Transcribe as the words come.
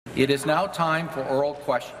It is now time for oral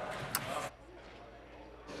questions.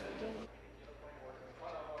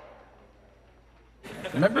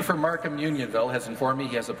 The member for Markham Unionville has informed me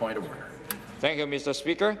he has a point of order. Thank you, Mr.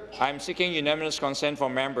 Speaker. I am seeking unanimous consent for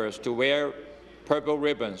members to wear purple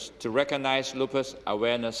ribbons to recognize Lupus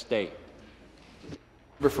Awareness Day. The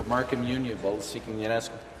member for Markham Unionville is seeking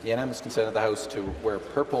unanimous consent of the House to wear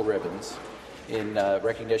purple ribbons in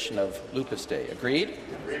recognition of Lupus Day. Agreed?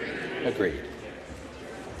 Agreed.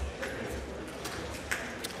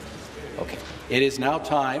 Okay. It is now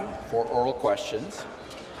time for oral questions,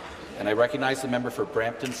 and I recognize the member for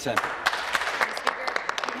Brampton Centre.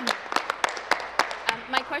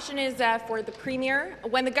 My question is for the Premier.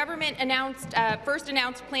 When the government first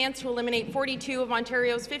announced plans to eliminate 42 of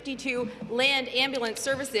Ontario's 52 land ambulance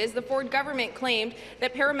services, the Ford government claimed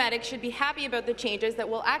that paramedics should be happy about the changes that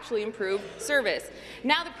will actually improve service.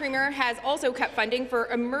 Now the Premier has also cut funding for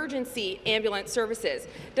emergency ambulance services.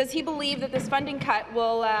 Does he believe that this funding cut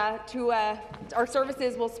will our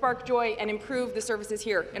services will spark joy and improve the services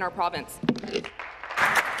here in our province?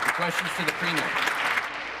 Questions to the Premier.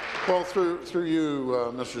 Well, through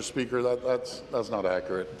you, Mr. Speaker, that's not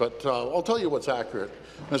accurate. But I'll tell you what's accurate,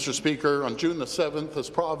 Mr. Speaker. On June the 7th,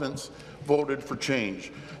 this province voted for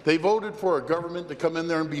change. They voted for a government to come in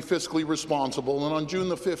there and be fiscally responsible. And on June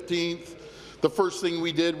the 15th, the first thing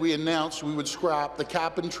we did, we announced we would scrap the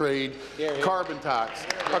cap-and-trade carbon tax.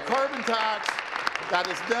 A carbon tax that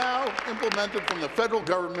is now implemented from the federal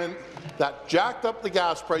government that jacked up the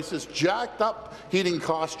gas prices, jacked up heating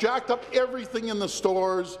costs, jacked up everything in the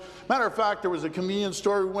stores. Matter of fact, there was a convenience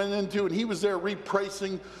store we went into, and he was there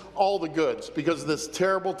repricing all the goods because of this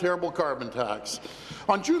terrible, terrible carbon tax.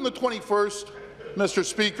 On June the 21st, Mr.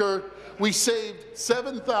 Speaker, we saved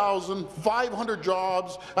 7,500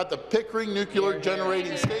 jobs at the Pickering Nuclear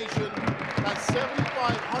Generating Station. That's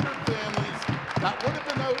 7,500 families that would have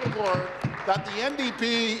been out of work, that the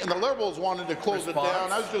NDP and the Liberals wanted to close it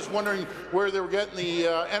down. I was just wondering where they were getting the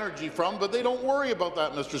energy from, but they don't worry about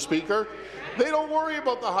that, Mr. Speaker. They don't worry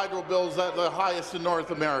about the hydro bills that are the highest in North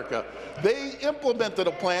America. They implemented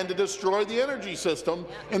a plan to destroy the energy system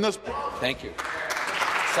in this. Thank you.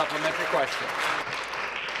 Supplementary question.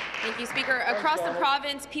 Thank you, Speaker. Across the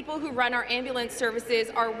province, people who run our ambulance services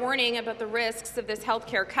are warning about the risks of this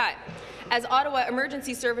healthcare cut. As Ottawa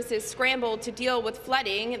Emergency Services scrambled to deal with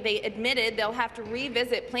flooding, they admitted they'll have to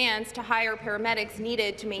revisit plans to hire paramedics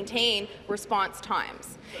needed to maintain response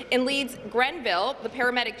times. In Leeds, Grenville, the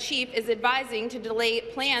paramedic chief is advising to delay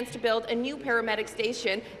plans to build a new paramedic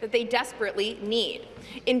station that they desperately need.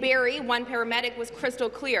 In Barrie, one paramedic was crystal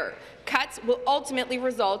clear. Cuts will ultimately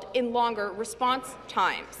result in longer response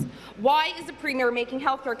times. Why is the Premier making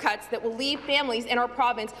healthcare cuts that will leave families in our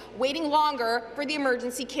province waiting longer for the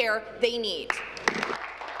emergency care they need?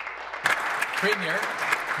 Premier.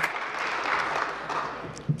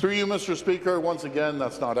 Through you, Mr. Speaker, once again,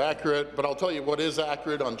 that's not accurate, but I'll tell you what is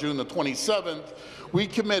accurate. On June the 27th, we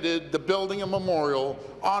committed to building a memorial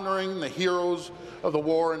honoring the heroes of the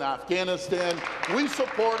war in Afghanistan. We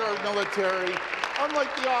support our military.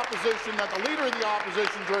 Unlike the opposition, that the leader of the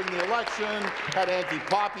opposition during the election had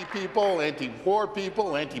anti-poppy people, anti-war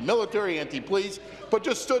people, anti-military, anti-police, but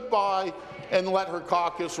just stood by and let her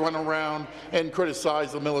caucus run around and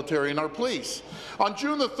criticize the military and our police. On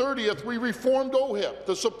June the 30th, we reformed OHIP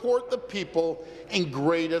to support the people in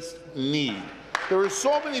greatest need. There are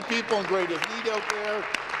so many people in greatest need out there,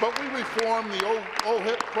 but we reformed the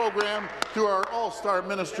OHIP program through our all-star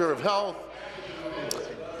Minister of Health.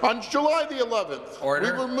 On July the 11th, we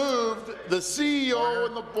removed the CEO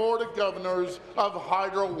and the Board of Governors of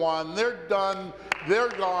Hydro One. They're done. They're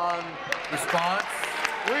gone. Response?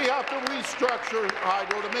 We have to restructure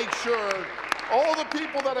Hydro to make sure all the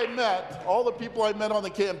people that I met, all the people I met on the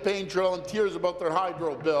campaign trail in tears about their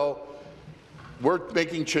Hydro bill, we're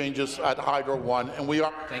making changes at Hydro One, and we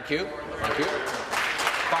are. Thank you. Thank you.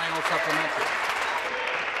 Final supplementary.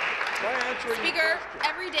 Speaker,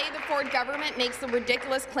 every day the Ford government makes the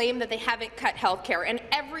ridiculous claim that they haven't cut health care, and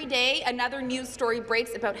every day another news story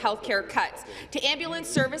breaks about health care cuts, to ambulance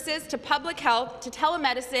services, to public health, to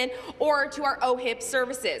telemedicine, or to our OHIP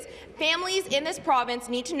services. Families in this province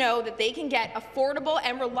need to know that they can get affordable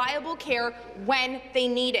and reliable care when they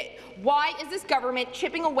need it. Why is this government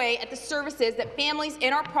chipping away at the services that families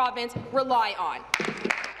in our province rely on?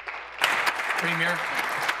 Premier.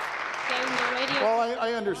 Well,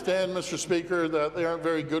 I understand, Mr. Speaker, that they aren't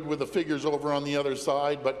very good with the figures over on the other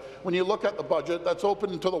side, but when you look at the budget that's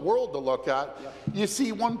open to the world to look at, you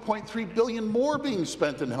see $1.3 billion more being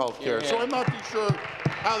spent in health care. So I'm not too sure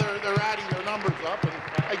how they're adding their numbers up.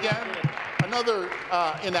 And again, another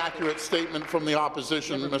inaccurate statement from the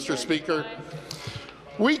opposition, Mr. Speaker.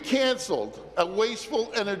 We cancelled a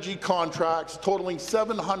wasteful energy contracts totaling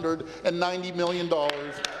 $790 million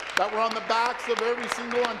that were on the backs of every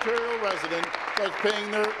single Ontario resident that was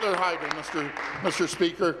paying their hydrant, Mr.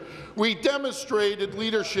 Speaker. We demonstrated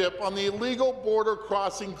leadership on the illegal border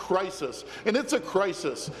crossing crisis, and it's a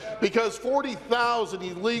crisis because 40,000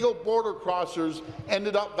 illegal border crossers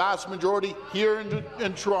ended up, vast majority, here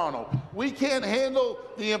in Toronto. We can't handle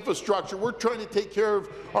the infrastructure. We're trying to take care of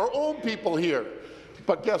our own people here.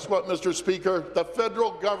 But guess what, Mr. Speaker? The federal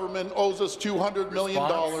government owes us $200 million.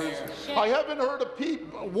 I haven't heard a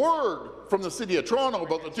word from the City of Toronto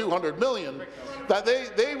about the $200 million, that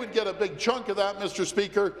they would get a big chunk of that, Mr.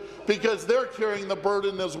 Speaker, because they're carrying the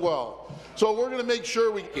burden as well. So we're going to make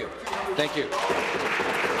sure we... Thank you.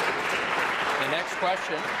 The next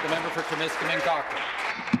question, the member for Timiskaming Cochrane.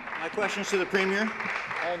 My question is to the Premier.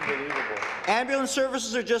 Unbelievable. Ambulance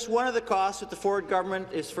services are just one of the costs that the Ford government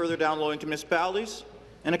is further downloading to municipalities.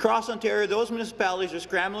 And across Ontario, those municipalities are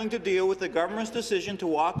scrambling to deal with the government's decision to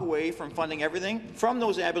walk away from funding everything from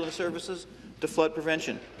those ambulance services to flood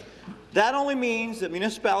prevention. That only means that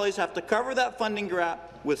municipalities have to cover that funding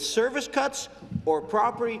gap with service cuts or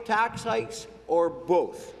property tax hikes or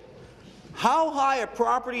both. How high a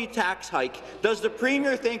property tax hike does the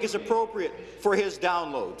Premier think is appropriate for his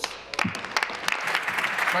downloads?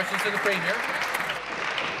 Questions to the Premier.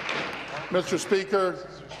 Mr. Speaker,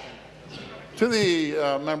 to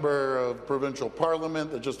the member of Provincial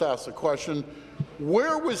Parliament that just asked the question,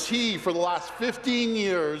 where was he for the last 15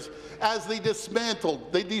 years as they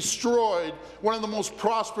dismantled, they destroyed one of the most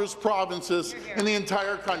prosperous provinces in the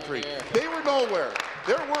entire country? They were nowhere.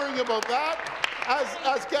 They're worrying about that.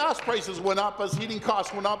 As gas prices went up, as heating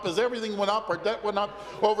costs went up, as everything went up, our debt went up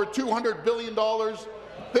over $200 billion,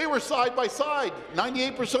 they were side by side.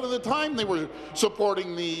 98% of the time they were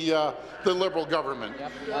supporting the Liberal government.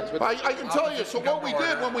 Yep, I can tell you, so what we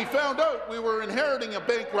did when we found out we were inheriting a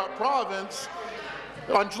bankrupt province,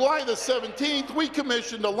 on July the 17th, we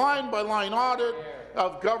commissioned a line-by-line audit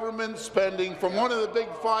of government spending from one of the big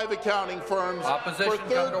 5 accounting firms for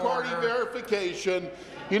third-party verification.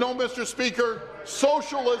 You know, Mr. Speaker,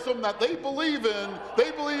 socialism that they believe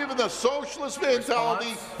in the socialist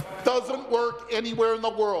mentality doesn't work anywhere in the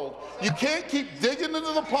world. You can't keep digging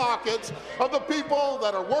into the pockets of the people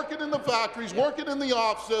that are working in the factories, working in the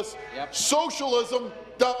offices. Yep. Socialism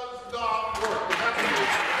does not work.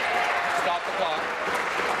 Stop the clock.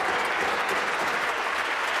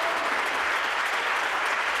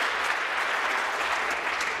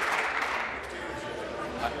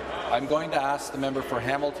 I'm going to ask the member for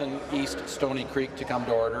Hamilton East Stony Creek to come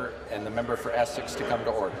to order and the member for Essex to come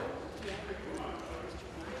to order.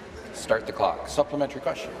 Start the clock. Supplementary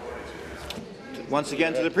question. Once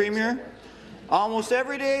again to the Premier. Almost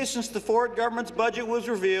every day since the Ford government's budget was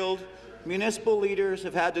revealed, municipal leaders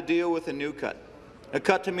have had to deal with a new cut. A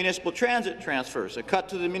cut to municipal transit transfers, a cut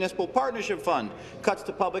to the Municipal Partnership Fund, cuts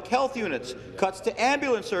to public health units, cuts to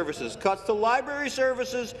ambulance services, cuts to library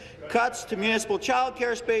services, cuts to municipal child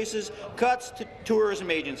care spaces, cuts to tourism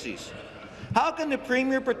agencies. How can the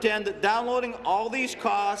Premier pretend that downloading all these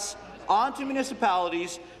costs onto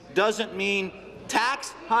municipalities doesn't mean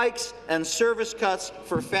tax hikes and service cuts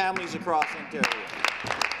for families across Ontario?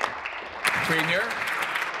 Premier.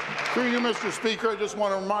 Through you, Mr. Speaker, I just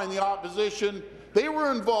want to remind the opposition they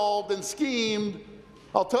were involved and schemed,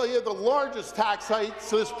 I'll tell you, the largest tax hikes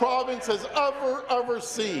this province has ever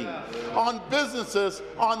seen on businesses,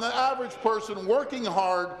 on the average person working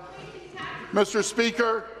hard. Mr.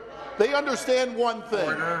 Speaker, they understand one thing.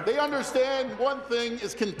 Order. They understand one thing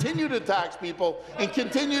is continue to tax people and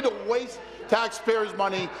continue to waste taxpayers'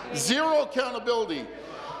 money. Zero accountability.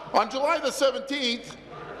 On July the 17th,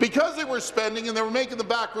 because they were spending and they were making the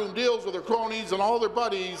backroom deals with their cronies and all their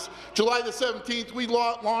buddies, July the 17th, we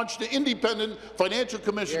launched an independent financial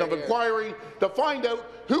commission of inquiry to find out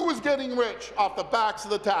who was getting rich off the backs of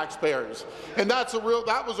the taxpayers. And that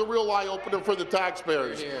was a real eye-opener for the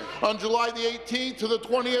taxpayers. On July the 18th to the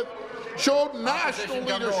 20th, showed national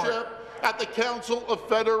leadership at the Council of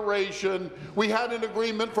Federation. We had an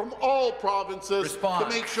agreement from all provinces to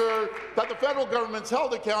make sure that the federal government's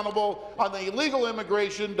held accountable on the illegal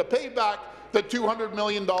immigration to pay back the $200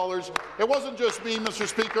 million. It wasn't just me, Mr.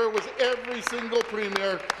 Speaker, it was every single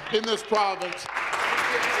premier in this province.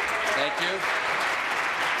 Thank you.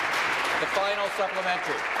 The final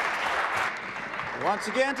supplementary. Once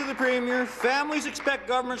again to the Premier, families expect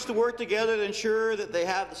governments to work together to ensure that they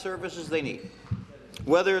have the services they need,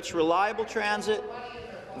 whether it's reliable transit,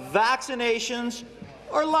 vaccinations,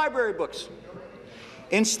 or library books.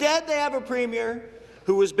 Instead, they have a Premier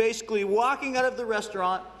who is basically walking out of the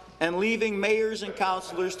restaurant and leaving mayors and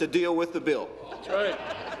councillors to deal with the bill. That's right.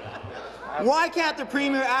 Why can't the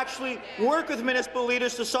Premier actually work with municipal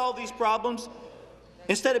leaders to solve these problems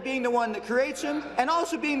instead of being the one that creates them and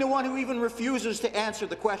also being the one who even refuses to answer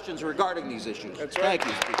the questions regarding these issues? That's right. Thank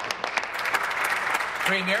you, Speaker.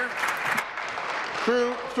 Premier.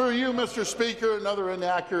 Through you, Mr. Speaker, another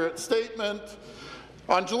inaccurate statement.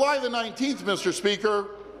 On July the 19th, Mr.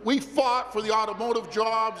 Speaker, we fought for the automotive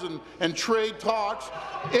jobs and trade talks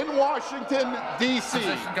in Washington, D.C.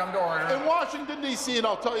 Come to order. In Washington, D.C., and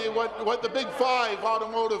I'll tell you what the Big Five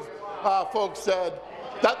automotive folks said,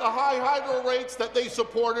 that the high hydro rates that they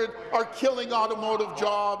supported are killing automotive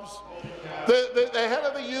jobs. The head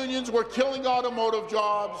of the unions were killing automotive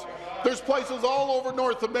jobs. There's places all over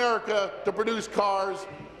North America to produce cars.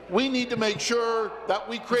 We need to make sure that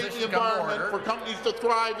we create the environment for companies to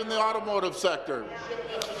thrive in the automotive sector.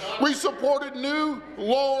 We supported new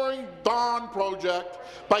lowering Dawn project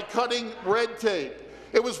by cutting red tape.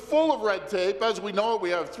 It was full of red tape. As we know, we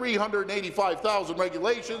have 385,000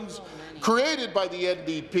 regulations created by the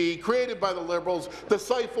NDP, created by the Liberals, to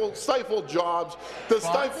stifle jobs, to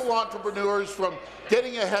stifle entrepreneurs from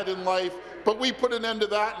getting ahead in life. But we put an end to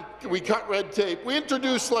that and we cut red tape. We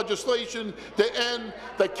introduced legislation to end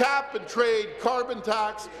the cap and trade carbon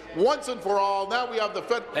tax once and for all. Now we have the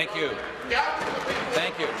federal. Thank you.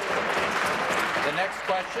 Thank you. The next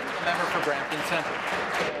question, the member for Brampton Centre.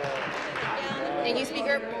 Thank you,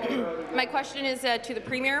 Speaker. My question is to the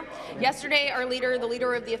Premier. Yesterday, our leader, the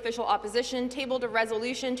Leader of the Official Opposition, tabled a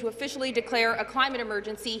resolution to officially declare a climate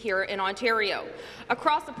emergency here in Ontario.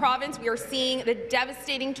 Across the province, we are seeing the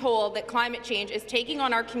devastating toll that climate change is taking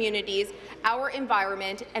on our communities, our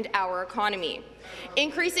environment, and our economy.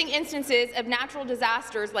 Increasing instances of natural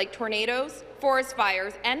disasters like tornadoes, forest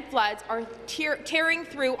fires, and floods are tearing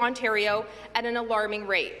through Ontario at an alarming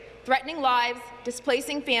rate, threatening lives,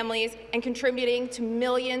 displacing families, and contributing to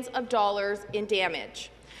millions of dollars in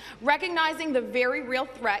damage. Recognizing the very real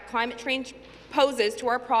threat climate change poses to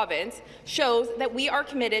our province shows that we are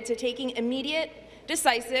committed to taking immediate,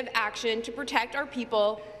 decisive action to protect our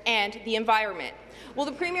people and the environment. Will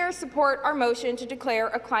the Premier support our motion to declare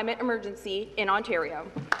a climate emergency in Ontario?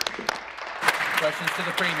 Questions to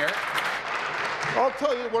the Premier. I'll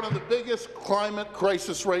tell you, one of the biggest climate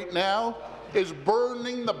crises right now is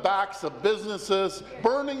burning the backs of businesses,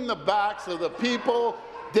 burning the backs of the people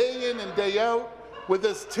day in and day out with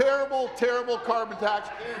this terrible, terrible carbon tax.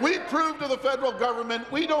 We proved to the federal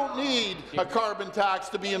government we don't need a carbon tax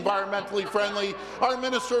to be environmentally friendly. Our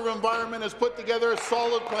Minister of Environment has put together a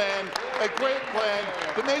solid plan, a great plan,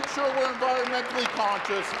 to make sure we're environmentally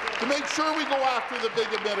conscious, to make sure we go after the big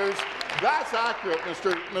emitters. That's accurate,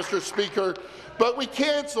 Mr. Speaker. But we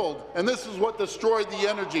cancelled, and this is what destroyed the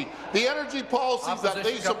energy. The energy policies that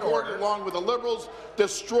they supported along with the Liberals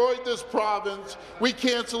destroyed this province. We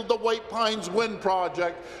cancelled the White Pines Wind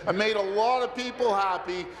Project and made a lot of people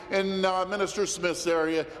happy in Minister Smith's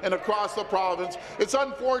area and across the province. It's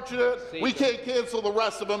unfortunate we can't cancel the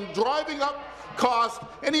rest of them, driving up cost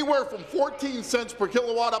anywhere from 14 cents per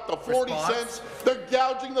kilowatt up to 40 cents. They're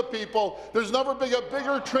gouging the people. There's never been a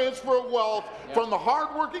bigger transfer of wealth from the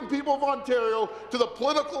hard-working people of Ontario to the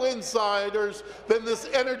political insiders than this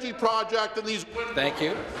energy project and these. Thank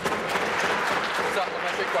you.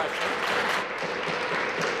 Supplementary question.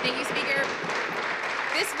 Thank you, Speaker.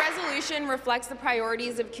 This resolution reflects the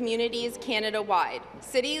priorities of communities Canada-wide.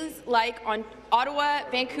 Cities like Ottawa,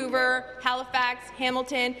 Vancouver, Halifax,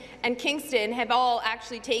 Hamilton, and Kingston have all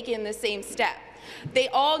actually taken the same step. They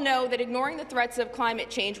all know that ignoring the threats of climate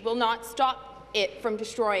change will not stop it from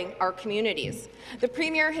destroying our communities. The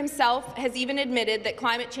Premier himself has even admitted that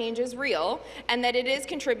climate change is real and that it is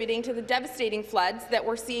contributing to the devastating floods that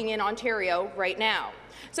we're seeing in Ontario right now.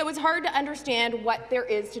 So it's hard to understand what there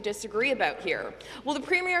is to disagree about here. Will the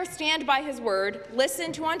Premier stand by his word,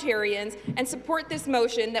 listen to Ontarians, and support this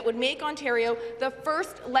motion that would make Ontario the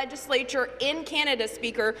first legislature in Canada,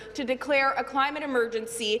 Speaker, to declare a climate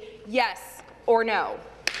emergency, yes or no?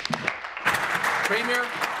 Premier?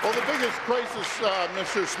 Well, the biggest crisis,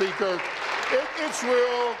 Mr. Speaker, it's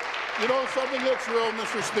real. You know something? It's real,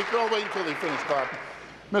 Mr. Speaker. I'll wait until they finish talking.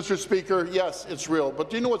 Mr. Speaker, yes, it's real. But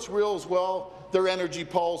do you know what's real as well? Their energy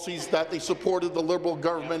policies that they supported the Liberal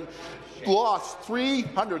government lost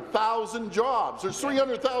 300,000 jobs. There's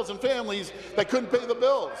 300,000 families that couldn't pay the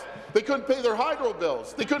bills. They couldn't pay their hydro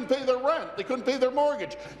bills. They couldn't pay their rent. They couldn't pay their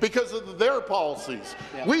mortgage because of their policies.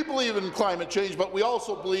 Yeah. We believe in climate change, but we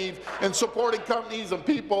also believe in supporting companies and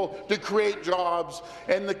people to create jobs.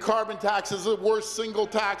 And the carbon tax is the worst single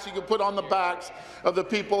tax you can put on the backs of the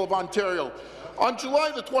people of Ontario. On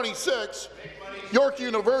July the 26th, York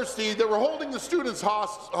University, they were holding the students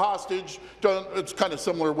hostage. It's kind of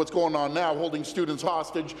similar to what's going on now, holding students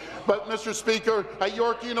hostage. But, Mr. Speaker, at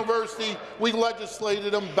York University, we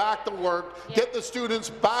legislated them back to work, get the students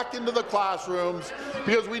back into the classrooms,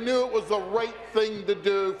 because we knew it was the right thing to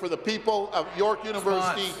do for the people of York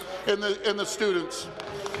University and the students.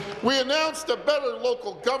 We announced a Better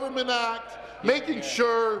Local Government Act, making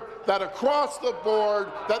sure that across the board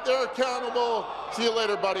that they're accountable. See you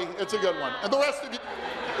later, buddy. It's a good one. And the rest of you.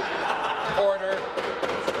 Order.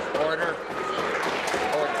 Order.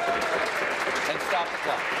 Order. And stop the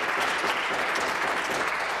clock.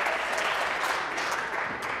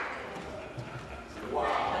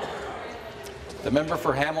 The member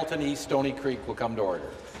for Hamilton East Stony Creek will come to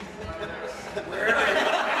order.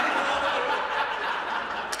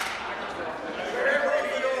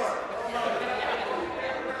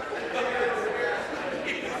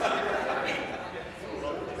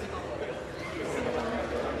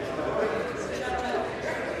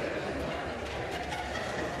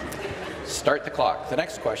 Start the clock. The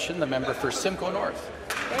next question, the member for Simcoe North.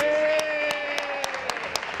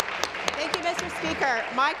 Thank you, Mr. Speaker.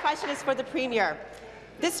 My question is for the Premier.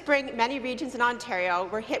 This spring, many regions in Ontario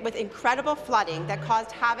were hit with incredible flooding that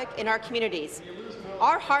caused havoc in our communities.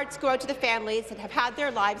 Our hearts go out to the families that have had their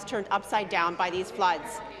lives turned upside down by these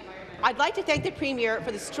floods. I'd like to thank the Premier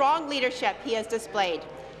for the strong leadership he has displayed.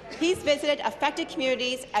 He's visited affected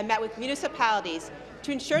communities and met with municipalities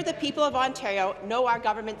to ensure the people of Ontario know our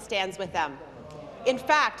government stands with them. In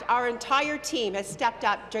fact, our entire team has stepped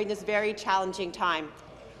up during this very challenging time.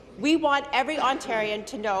 We want every Ontarian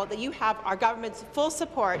to know that you have our government's full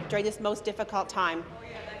support during this most difficult time.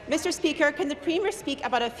 Mr. Speaker, can the Premier speak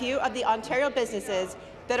about a few of the Ontario businesses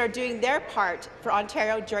that are doing their part for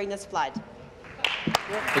Ontario during this flood?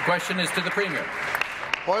 The question is to the Premier.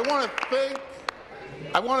 Well, I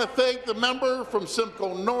want to thank the member from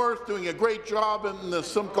Simcoe North, doing a great job in the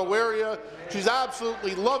Simcoe area. She's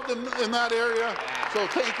absolutely loved in that area, so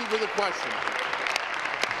thank you for the question.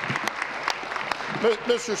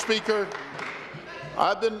 Mr. Speaker,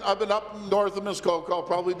 I've been up north of Muskoka. I'll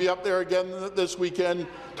probably be up there again this weekend,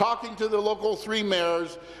 talking to the local 3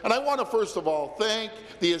 mayors. And I want to first of all thank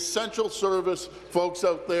the essential service folks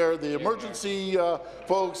out there, the emergency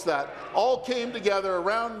folks that all came together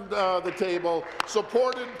around the table,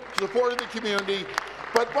 supported the community.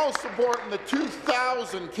 But most important, the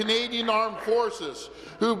 2,000 Canadian Armed Forces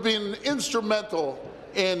who've been instrumental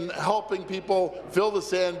in helping people fill the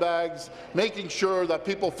sandbags, making sure that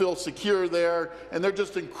people feel secure there, and they're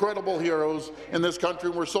just incredible heroes in this country,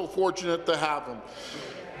 and we're so fortunate to have them.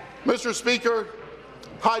 Mr. Speaker,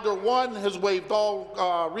 Hydro One has waived all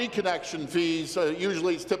reconnection fees.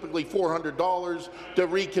 Usually it's typically $400 to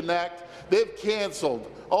reconnect. They've cancelled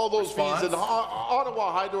all those fees, and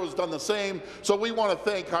Ottawa Hydro has done the same. So we want to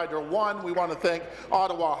thank Hydro One. We want to thank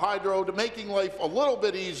Ottawa Hydro to making life a little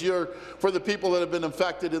bit easier for the people that have been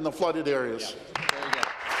affected in the flooded areas. Very good.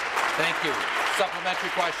 Thank you.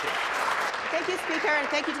 Supplementary question. Thank you, Speaker, and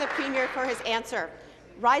thank you to the Premier for his answer.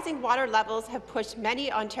 Rising water levels have pushed many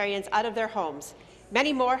Ontarians out of their homes.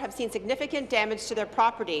 Many more have seen significant damage to their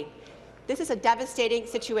property. This is a devastating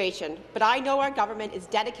situation, but I know our government is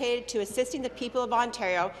dedicated to assisting the people of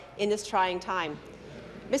Ontario in this trying time.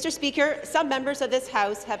 Mr. Speaker, some members of this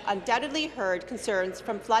House have undoubtedly heard concerns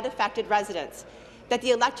from flood-affected residents that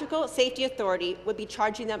the Electrical Safety Authority would be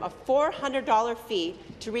charging them a $400 fee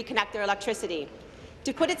to reconnect their electricity.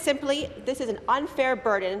 To put it simply, this is an unfair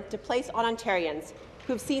burden to place on Ontarians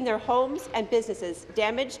who have seen their homes and businesses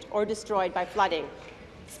damaged or destroyed by flooding.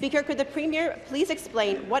 Speaker, could the Premier please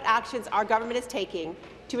explain what actions our government is taking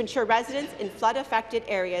to ensure residents in flood-affected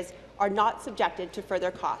areas are not subjected to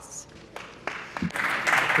further costs?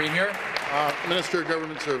 Premier. Minister of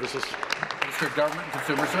Government Services. Minister of Government and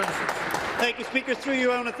Consumer Services. Thank you, Speaker. Through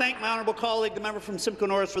you, I want to thank my honourable colleague, the member from Simcoe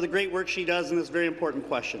North, for the great work she does in this very important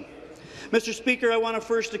question. Mr. Speaker, I want to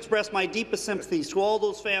first express my deepest sympathies to all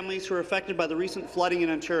those families who are affected by the recent flooding in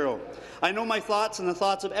Ontario. I know my thoughts and the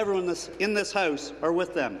thoughts of everyone in this House are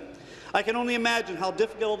with them. I can only imagine how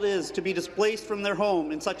difficult it is to be displaced from their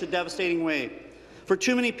home in such a devastating way. For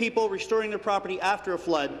too many people, restoring their property after a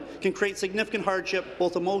flood can create significant hardship,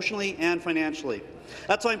 both emotionally and financially.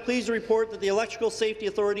 That's why I'm pleased to report that the Electrical Safety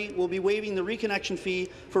Authority will be waiving the reconnection fee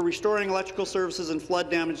for restoring electrical services in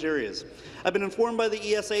flood-damaged areas. I've been informed by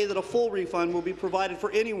the ESA that a full refund will be provided for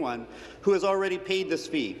anyone who has already paid this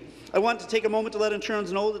fee. I want to take a moment to let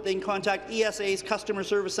Ontarians know that they can contact ESA's Customer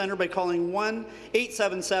Service Centre by calling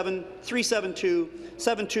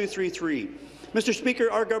 1-877-372-7233. Mr. Speaker,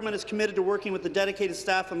 our government is committed to working with the dedicated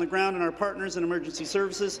staff on the ground and our partners in emergency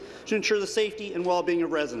services to ensure the safety and well-being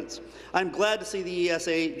of residents. I'm glad to see the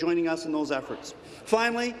ESA joining us in those efforts.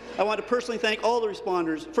 Finally, I want to personally thank all the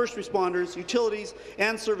responders, first responders, utilities,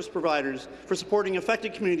 and service providers for supporting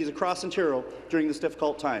affected communities across Ontario during this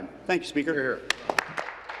difficult time. Thank you, Speaker. Hear, hear.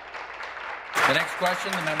 The next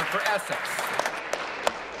question, the member for Essex.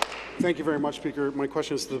 Thank you very much, Speaker. My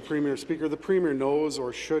question is to the Premier. Speaker, the Premier knows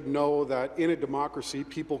or should know that in a democracy,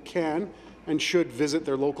 people can and should visit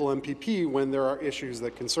their local MPP when there are issues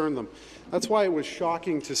that concern them. That's why it was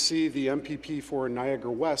shocking to see the MPP for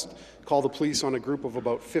Niagara West call the police on a group of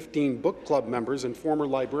about 15 book club members and former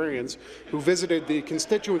librarians who visited the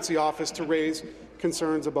constituency office to raise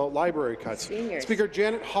concerns about library cuts. Seniors. Speaker,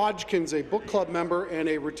 Janet Hodgkins, a book club member and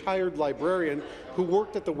a retired librarian who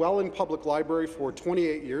worked at the Welland Public Library for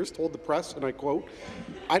 28 years, told the press, and I quote,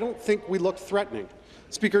 "I don't think we look threatening."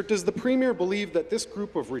 Speaker, does the Premier believe that this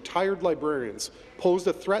group of retired librarians posed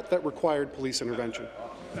a threat that required police intervention?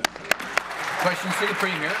 Questions to the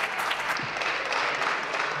Premier.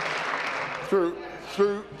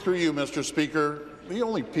 Through you, Mr. Speaker, the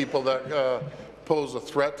only people that pose a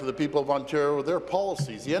threat to the people of Ontario are their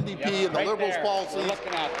policies. The NDP and the Liberals' policies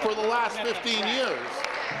for the last 15 years.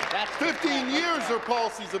 15 years their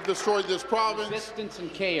policies have destroyed this province. Resistance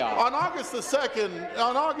and chaos. On August the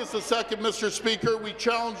 2nd, Mr. Speaker, we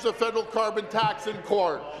challenged the federal carbon tax in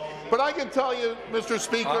court. But I can tell you, Mr.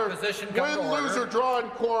 Speaker, win, lose or draw in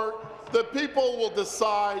court, the people will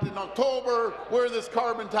decide in October where this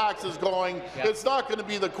carbon tax is going. Yep. It's not going to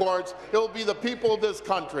be the courts. It will be the people of this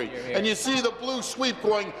country. Here, here. And you see the blue sweep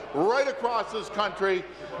going right across this country.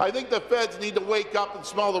 I think the feds need to wake up and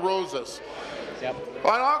smell the roses. Yep.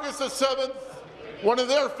 On August the 7th, one of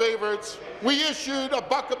their favorites, we issued a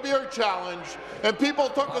Buck a Beer challenge, and people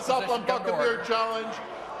took us up on Buck a Beer challenge.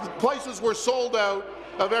 The places were sold out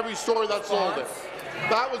of every store that sold it.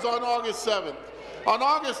 That was on August 7th. On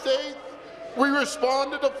August 8th, we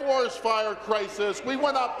responded to forest fire crisis. We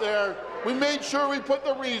went up there. We made sure we put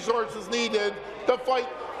the resources needed to fight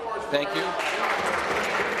the forest fire. Thank you.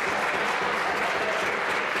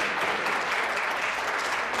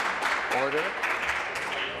 Order.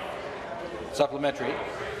 Supplementary.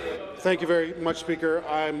 Thank you very much, Speaker.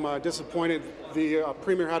 I'm disappointed the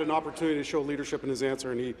Premier had an opportunity to show leadership in his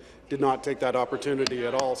answer, and he did not take that opportunity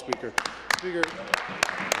at all, Speaker.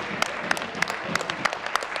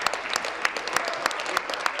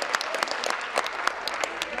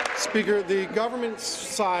 Speaker, the government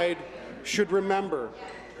side should remember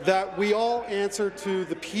that we all answer to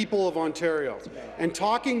the people of Ontario, and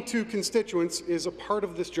talking to constituents is a part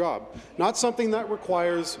of this job, not something that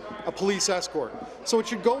requires a police escort. So it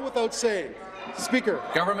should go without saying. Speaker,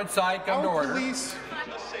 government side, come to order.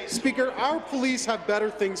 Speaker, our police have better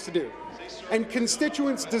things to do, and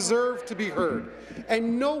constituents deserve to be heard,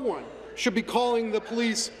 and no one should be calling the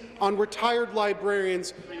police on retired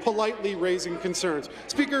librarians politely raising concerns.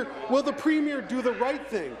 Speaker, will the Premier do the right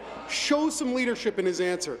thing, show some leadership in his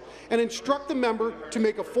answer, and instruct the member to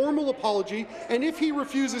make a formal apology, and if he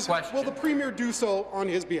refuses, will the Premier do so on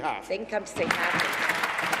his behalf? They can come to St. Patrick's.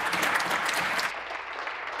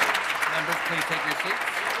 Members, please take your seats.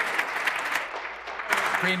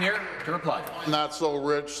 Premier to reply. Not so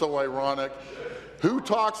rich, so ironic. Who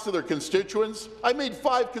talks to their constituents? I made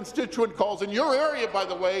 5 constituent calls in your area, by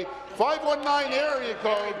the way, 519 area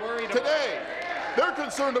code today. They're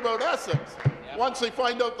concerned about Essex. Once they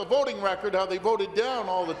find out the voting record, how they voted down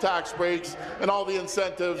all the tax breaks and all the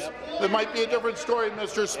incentives, there might be a different story,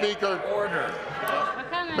 Mr. Speaker. Order.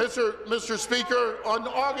 Mr. Speaker, on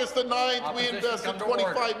August the 9th, we invested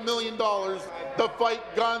 $25 million to fight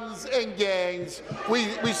guns and gangs.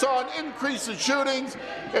 We saw an increase in shootings.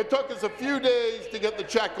 It took us a few days to get the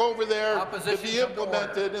check over there to be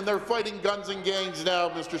implemented, and they're fighting guns and gangs now,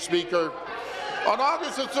 Mr. Speaker. On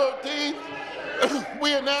August the 13th,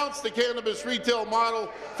 we announced the cannabis retail model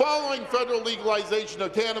following federal legalization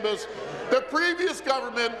of cannabis. The previous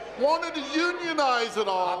government wanted to unionize it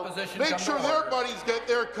all, make sure their buddies get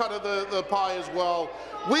their cut of the pie as well.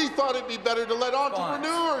 We thought it'd be better to let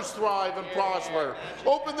entrepreneurs thrive and prosper,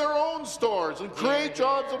 open their own stores and create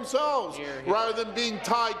jobs themselves, rather than being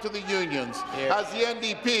tied to the unions. As the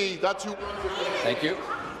NDP, that's who. Thank you.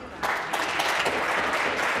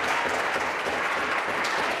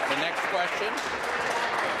 The next question,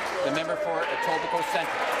 the member for Etobicoke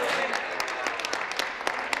Centre.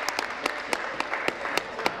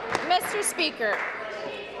 Mr. Speaker,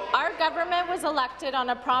 our government was elected on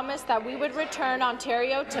a promise that we would return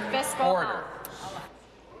Ontario to fiscal health.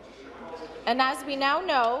 And as we now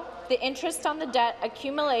know, the interest on the debt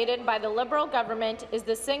accumulated by the Liberal government is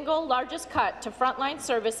the single largest cut to frontline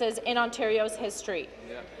services in Ontario's history.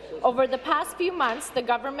 Over the past few months, the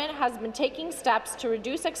government has been taking steps to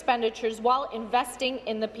reduce expenditures while investing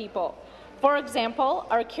in the people. For example,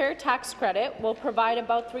 our CARE tax credit will provide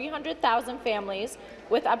about 300,000 families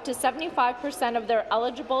with up to 75% of their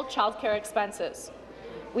eligible childcare expenses.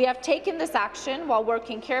 We have taken this action while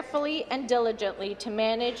working carefully and diligently to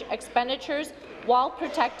manage expenditures while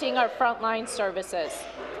protecting our frontline services.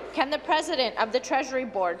 Can the President of the Treasury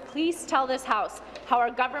Board please tell this House how our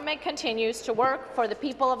government continues to work for the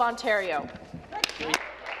people of Ontario?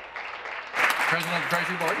 President of the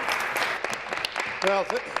Treasury Board. Well,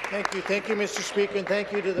 thank you, Mr. Speaker, and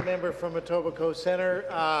thank you to the member from Etobicoke Centre.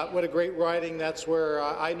 What a great riding! That's where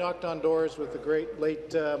I knocked on doors with the great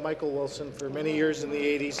late Michael Wilson for many years in the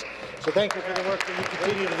 80s. So thank you for the work that you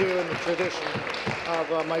continue to do in the tradition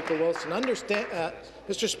of Michael Wilson.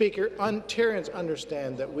 Mr. Speaker, Ontarians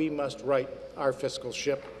understand that we must right our fiscal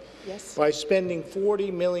ship by spending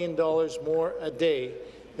 $40 million more a day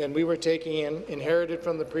than we were taking in, inherited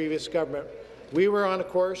from the previous government. We were on a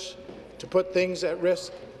course to put things at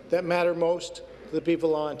risk that matter most to the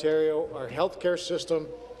people of Ontario, our healthcare system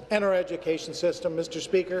and our education system. Mr.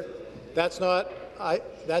 Speaker, that's not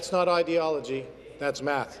ideology, that's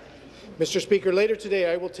math. Mr. Speaker, later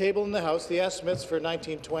today I will table in the House the estimates for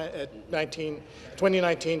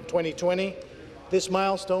 2019-2020. This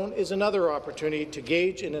milestone is another opportunity to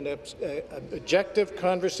engage in an objective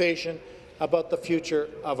conversation about the future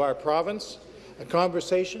of our province, a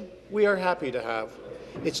conversation we are happy to have.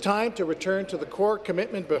 It's time to return to the core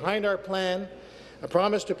commitment behind our plan, a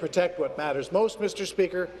promise to protect what matters most, Mr.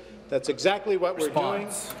 Speaker. That's exactly what we're doing,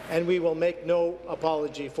 and we will make no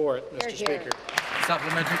apology for it, Mr. Speaker.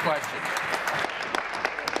 Supplementary question.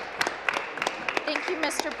 Thank you,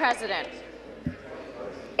 Mr. President.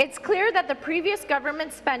 It's clear that the previous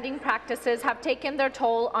government spending practices have taken their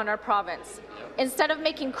toll on our province. Instead of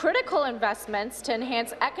making critical investments to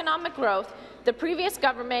enhance economic growth, the previous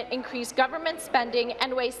government increased government spending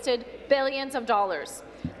and wasted billions of dollars.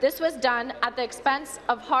 This was done at the expense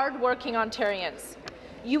of hard-working Ontarians.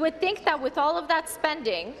 You would think that with all of that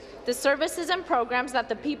spending, the services and programs that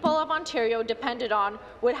the people of Ontario depended on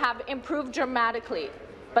would have improved dramatically,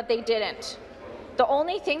 but they didn't. The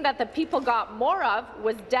only thing that the people got more of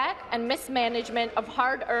was debt and mismanagement of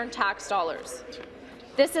hard-earned tax dollars.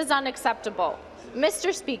 This is unacceptable.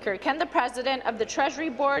 Mr. Speaker, can the President of the Treasury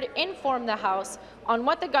Board inform the House on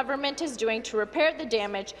what the government is doing to repair the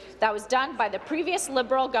damage that was done by the previous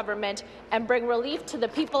Liberal government and bring relief to the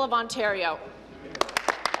people of Ontario?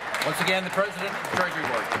 Once again, the President of the Treasury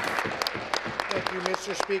Board. Thank you,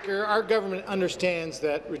 Mr. Speaker. Our government understands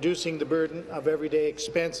that reducing the burden of everyday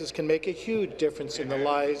expenses can make a huge difference in the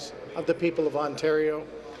lives of the people of Ontario.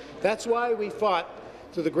 That's why we fought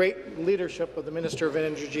through the great leadership of the Minister of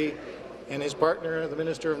Energy and his partner, the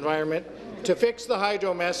Minister of Environment, to fix the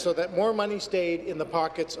hydro mess so that more money stayed in the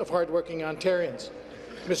pockets of hardworking Ontarians.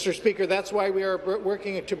 Mr. Speaker, that's why we are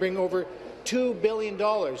working to bring over $2 billion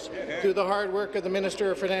through the hard work of the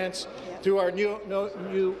Minister of Finance, through our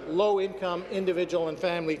new low-income individual and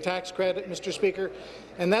family tax credit, Mr. Speaker.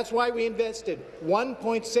 And that's why we invested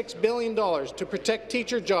 $1.6 billion to protect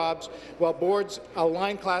teacher jobs while boards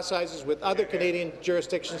align class sizes with other Canadian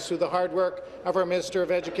jurisdictions through the hard work of our Minister of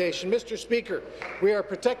Education. Mr. Speaker, we are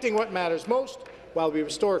protecting what matters most while we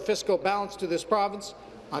restore fiscal balance to this province.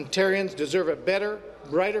 Ontarians deserve a better,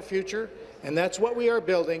 brighter future, and that's what we are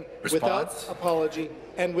building without apology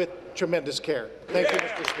and with tremendous care. Thank you,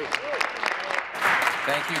 Mr. Speaker.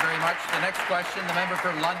 Thank you very much. The next question, the member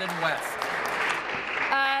for London West.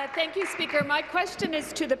 Thank you, Speaker. My question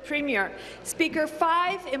is to the Premier. Speaker,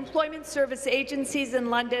 5 employment service agencies in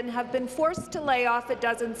London have been forced to lay off a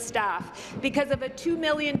dozen staff because of a $2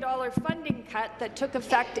 million funding cut that took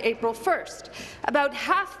effect April 1st. About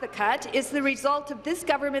half the cut is the result of this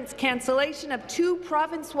government's cancellation of 2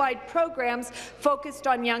 province-wide programs focused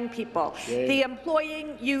on young people. The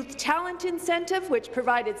Employing Youth Talent Incentive, which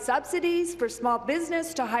provided subsidies for small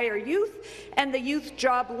business to hire youth, and the Youth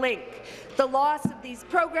Job Link. The loss of these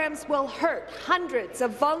programs will hurt hundreds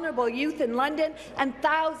of vulnerable youth in London and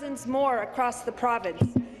thousands more across the province.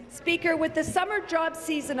 Speaker, with the summer job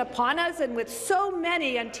season upon us and with so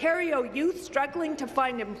many Ontario youth struggling to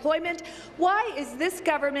find employment, why is this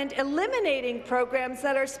government eliminating programs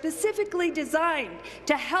that are specifically designed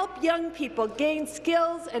to help young people gain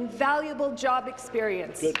skills and valuable job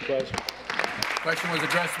experience? Good question. Question was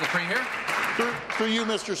addressed to the Premier. Through you,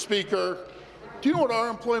 Mr. Speaker. Do you know what our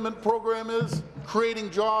employment program is? Creating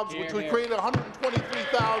jobs, which we created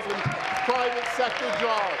 123,000 private sector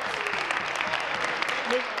jobs.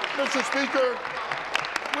 Mr. Speaker,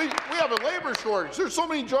 we have a labour shortage. There's so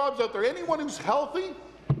many jobs out there. Anyone who's healthy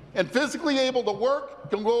and physically able to work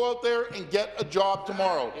can go out there and get a job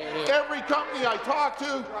tomorrow. Every company I talk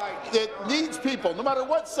to that needs people, no matter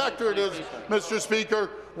what sector it is, Mr. Speaker,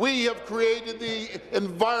 we have created the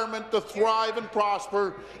environment to thrive and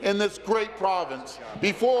prosper in this great province.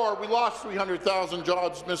 Before, we lost 300,000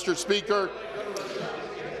 jobs, Mr. Speaker.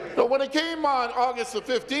 So when it came on August the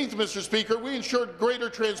 15th, Mr. Speaker, we ensured greater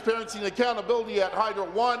transparency and accountability at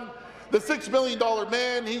Hydro One. The $6 million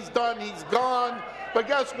man, he's done, he's gone. But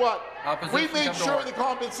guess what? We made sure the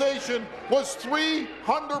compensation was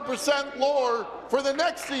 300% lower for the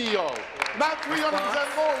next CEO. Not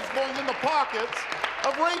 300% lower is going in the pockets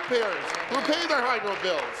of ratepayers who pay their hydro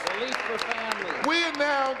bills. Relief for families. We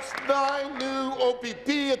announced 9 new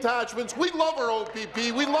OPP attachments. We love our OPP.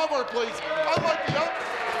 We love our place. I like the up.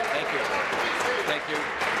 Thank you. Thank you.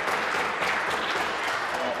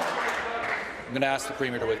 I'm going to ask the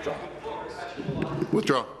Premier to withdraw.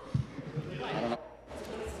 Withdraw.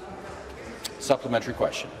 Supplementary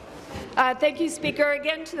question. Thank you, Speaker.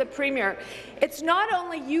 Again to the Premier. It's not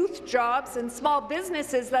only youth jobs and small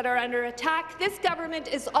businesses that are under attack. This government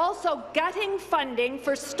is also gutting funding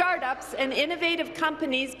for startups and innovative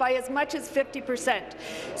companies by as much as 50%.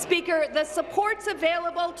 Speaker, the supports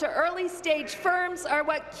available to early-stage firms are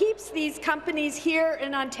what keeps these companies here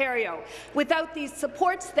in Ontario. Without these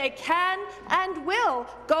supports, they can and will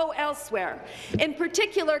go elsewhere. In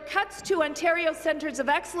particular, cuts to Ontario Centres of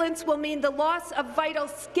Excellence will mean the loss of vital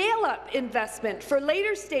scale-up investment for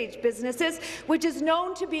later-stage businesses, which is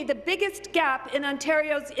known to be the biggest gap in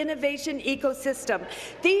Ontario's innovation ecosystem.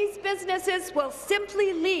 These businesses will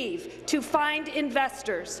simply leave to find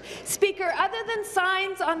investors. Speaker, other than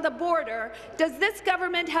signs on the border, does this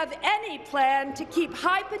government have any plan to keep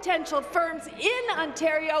high-potential firms in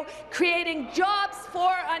Ontario creating jobs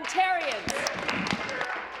for Ontarians?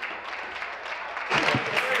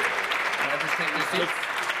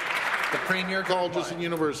 The Premier, colleges and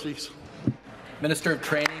universities. Minister of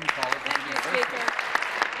Training, Colleges and Universities. Speaker,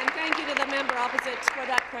 and thank you to the member opposite for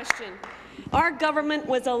that question. Our government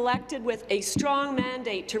was elected with a strong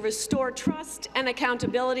mandate to restore trust and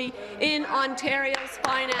accountability in Ontario's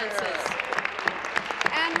finances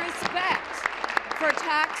and respect for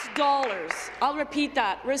tax dollars. I'll repeat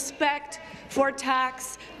that, respect for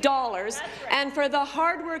tax dollars and for the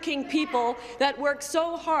hardworking people that work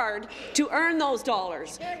so hard to earn those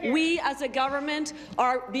dollars. We as a government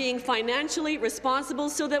are being financially responsible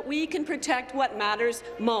so that we can protect what matters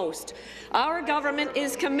most. Our government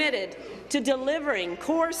is committed to delivering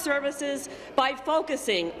core services by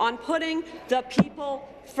focusing on putting the people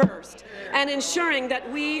first and ensuring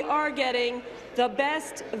that we are getting the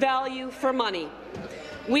best value for money.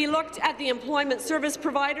 We looked at the employment service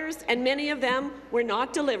providers, and many of them were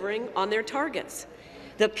not delivering on their targets.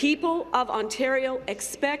 The people of Ontario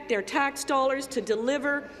expect their tax dollars to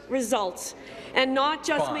deliver results and not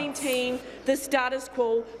just maintain the status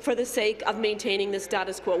quo for the sake of maintaining the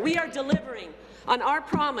status quo. We are delivering on our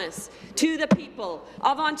promise to the people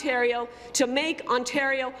of Ontario to make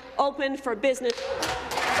Ontario open for business.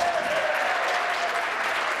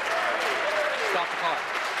 Stop the clock.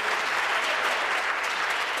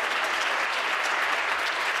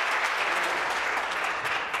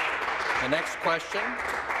 The next question.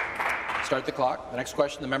 Start the clock. The next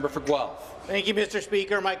question, the member for Guelph. Thank you, Mr.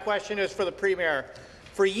 Speaker. My question is for the Premier.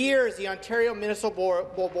 For years, the Ontario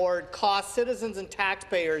Municipal Board cost citizens and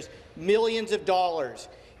taxpayers millions of dollars.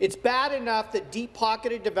 It's bad enough that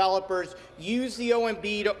deep-pocketed developers use the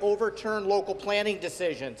OMB to overturn local planning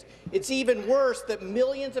decisions. It's even worse that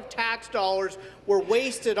millions of tax dollars were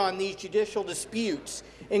wasted on these judicial disputes.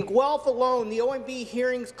 In Guelph alone, the OMB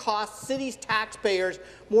hearings cost cities' taxpayers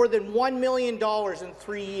more than $1 million in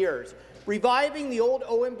 3 years. Reviving the old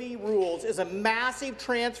OMB rules is a massive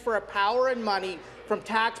transfer of power and money from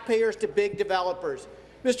taxpayers to big developers.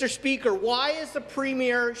 Mr. Speaker, why is the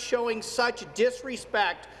Premier showing such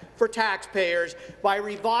disrespect for taxpayers by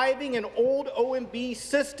reviving an old OMB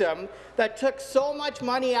system that took so much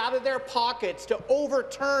money out of their pockets to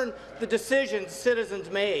overturn the decisions citizens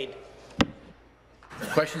made?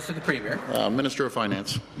 Questions to the Premier. Minister of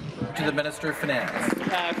Finance. To the Minister of Finance.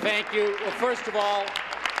 Thank you. Well, first of all,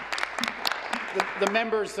 the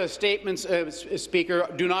member's statements, Speaker,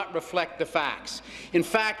 do not reflect the facts. In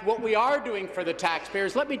fact, what we are doing for the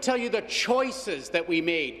taxpayers, let me tell you the choices that we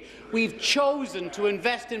made. We've chosen to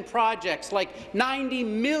invest in projects like $90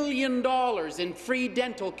 million in free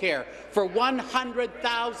dental care for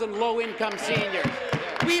 100,000 low-income seniors.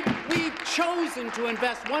 We've chosen to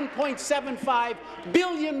invest $1.75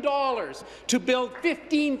 billion to build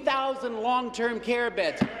 15,000 long-term care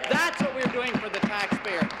beds. That's what we're doing for the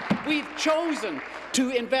taxpayer. We've chosen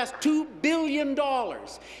to invest $2 billion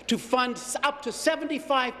to fund up to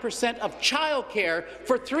 75% of childcare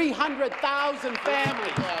for 300,000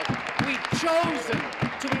 families. We've chosen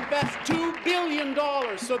to invest $2 billion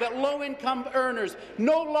so that low-income earners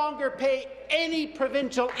no longer pay any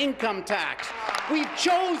provincial income tax. We've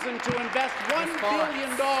chosen to invest $1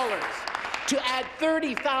 billion to add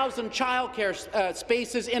 30,000 childcare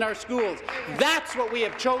spaces in our schools. That's what we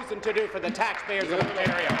have chosen to do for the taxpayers of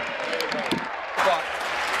Ontario.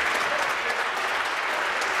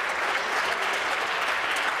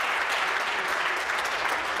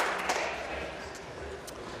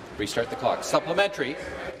 Restart the clock. Supplementary.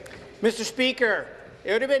 Mr. Speaker,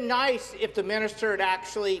 it would have been nice if the minister had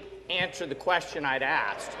actually answered the question I'd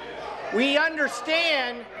asked. We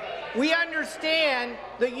understand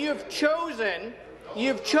that you've chosen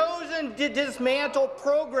to dismantle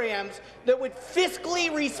programs that would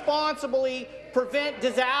fiscally responsibly prevent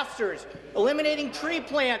disasters, eliminating tree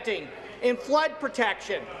planting and flood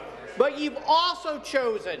protection. But you've also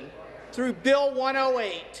chosen, through Bill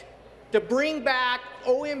 108, to bring back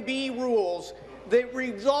OMB rules that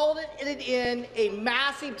resulted in a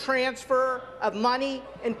massive transfer of money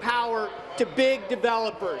and power to big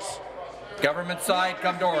developers. Government side,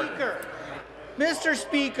 come to order. Mr.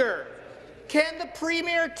 Speaker, can the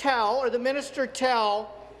Premier tell, or the Minister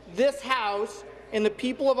tell, this House and the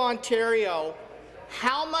people of Ontario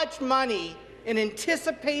how much money in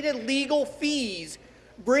anticipated legal fees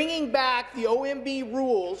bringing back the OMB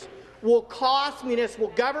rules will cost municipal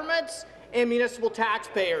governments and municipal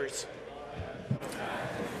taxpayers?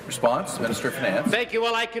 Response, Minister of Finance. Thank you.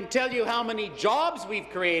 Well, I can tell you how many jobs we've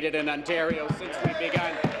created in Ontario since we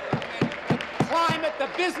began. The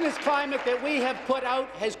business climate that we have put out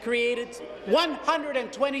has created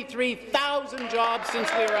 123,000 jobs since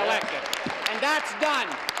we were elected. And that's done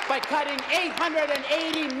by cutting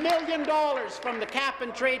 $880 million from the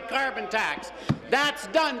cap-and-trade carbon tax. That's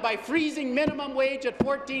done by freezing minimum wage at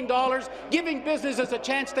 $14, giving businesses a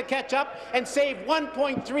chance to catch up and save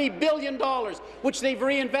 $1.3 billion, which they've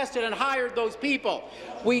reinvested and hired those people.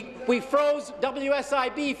 We froze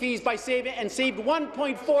WSIB fees by saved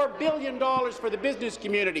 $1.4 billion for the business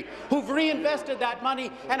community, who've reinvested that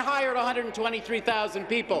money and hired 123,000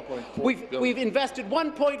 people. We've invested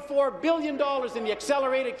 $1.4 billion in the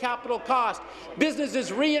accelerated capital cost.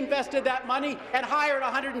 Businesses reinvested that money and hired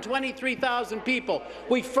 123,000 people.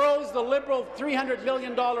 We froze the Liberal $300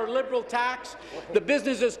 million Liberal tax. The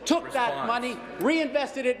businesses took that money,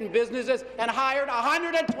 reinvested it in businesses, and hired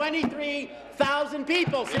 123,000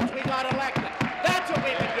 people since we got elected. That's what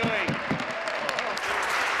we've been doing.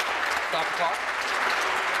 Stop the clock.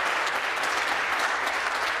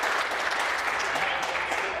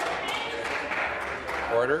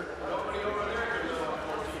 Order.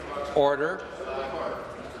 Order.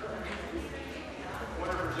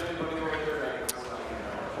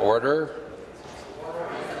 Order.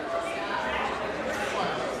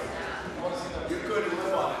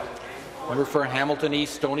 Member for Hamilton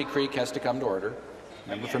East, Stony Creek has to come to order.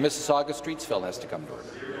 Member for Mississauga, Streetsville has to come to order.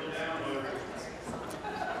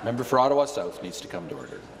 Member for Ottawa South needs to come to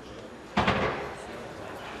order.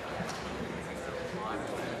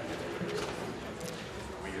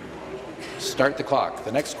 Start the clock.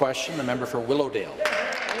 The next question, the member for Willowdale.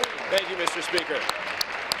 Thank you, Mr. Speaker.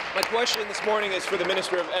 My question this morning is for the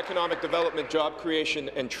Minister of Economic Development, Job Creation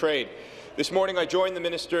and Trade. This morning I joined the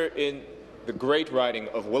Minister in the great riding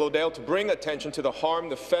of Willowdale to bring attention to the harm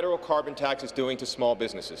the federal carbon tax is doing to small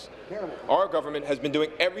businesses. Our government has been doing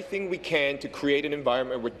everything we can to create an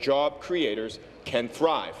environment where job creators can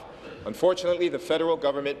thrive. Unfortunately, the federal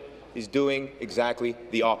government is doing exactly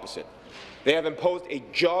the opposite. They have imposed a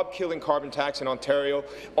job-killing carbon tax in Ontario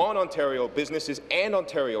on Ontario businesses and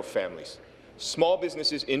Ontario families. Small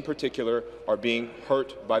businesses in particular are being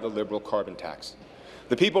hurt by the Liberal carbon tax.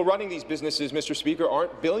 The people running these businesses, Mr. Speaker,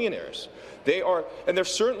 aren't billionaires. They're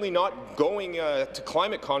certainly not going to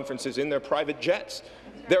climate conferences in their private jets.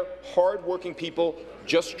 They're hard-working people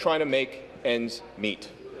just trying to make ends meet.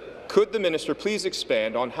 Could the minister please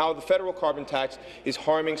expand on how the federal carbon tax is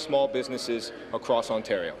harming small businesses across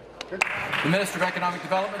Ontario? The Minister of Economic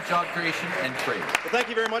Development, Job Creation and Trade. Well, thank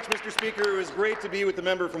you very much, Mr. Speaker. It was great to be with the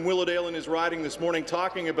member from Willowdale in his riding this morning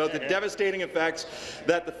talking about the devastating effects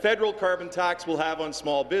that the federal carbon tax will have on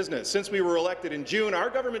small business. Since we were elected in June, our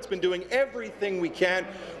government's been doing everything we can,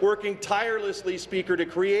 working tirelessly, Speaker, to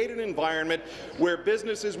create an environment where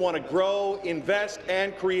businesses want to grow, invest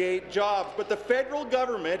and create jobs. But the federal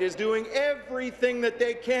government is doing everything that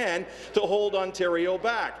they can to hold Ontario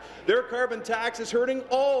back. Their carbon tax is hurting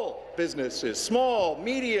all businesses, small,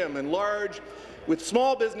 medium and large, with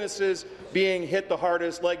small businesses being hit the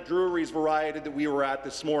hardest, like Drury's Variety that we were at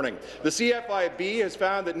this morning. The CFIB has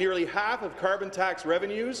found that nearly half of carbon tax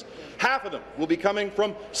revenues, half of them, will be coming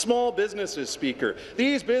from small businesses, Speaker.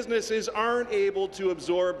 These businesses aren't able to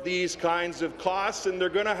absorb these kinds of costs, and they're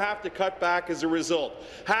going to have to cut back as a result.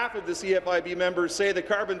 Half of the CFIB members say the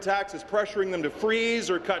carbon tax is pressuring them to freeze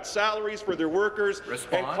or cut salaries for their workers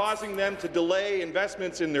and causing them to delay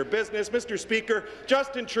investments in their business. Mr. Speaker,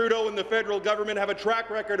 Justin Trudeau and the federal government have a track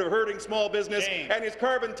record of hurting small business, and his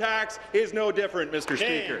carbon tax is no different, Mr.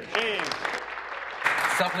 Speaker.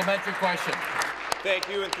 Supplementary question. Thank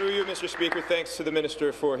you, and through you, Mr. Speaker, thanks to the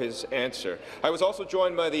Minister for his answer. I was also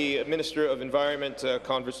joined by the Minister of Environment,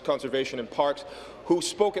 Conservation and Parks, who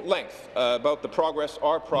spoke at length about the progress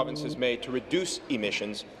our province has made to reduce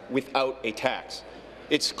emissions without a tax.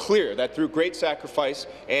 It's clear that through great sacrifice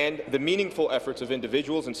and the meaningful efforts of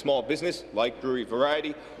individuals and small business like Drury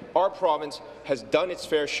Variety, our province has done its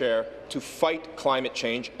fair share to fight climate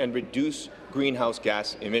change and reduce greenhouse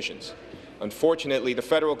gas emissions. Unfortunately, the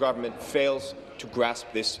federal government fails to grasp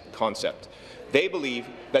this concept. They believe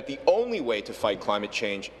that the only way to fight climate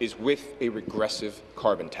change is with a regressive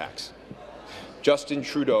carbon tax. Justin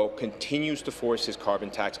Trudeau continues to force his carbon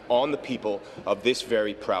tax on the people of this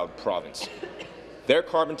very proud province. Their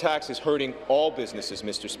carbon tax is hurting all businesses,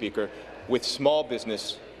 Mr. Speaker, with small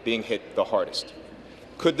business being hit the hardest.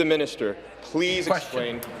 Could the minister please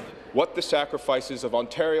explain what the sacrifices of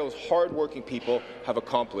Ontario's hard-working people have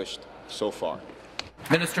accomplished so far?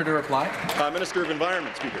 Minister to reply. Minister of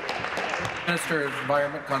Environment, Speaker. Minister of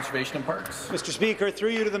Environment, Conservation and Parks. Mr. Speaker, through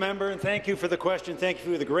you to the member, and thank you for the question. Thank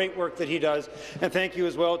you for the great work that he does, and thank you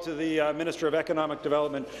as well to the Minister of Economic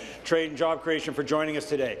Development, Trade and Job Creation for joining us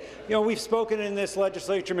today. You know, we've spoken in this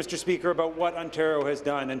legislature, Mr. Speaker, about what Ontario has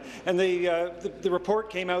done, and the report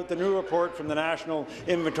came out, the new report from the National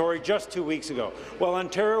Inventory, just 2 weeks ago. While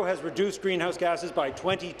Ontario has reduced greenhouse gases by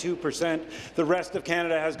 22%, the rest of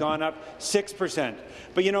Canada has gone up 6%.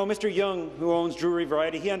 But you know, Mr. Young, who owns Drury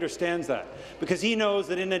Variety, he understands that, because he knows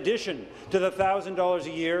that in addition to the $1,000 a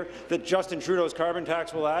year that Justin Trudeau's carbon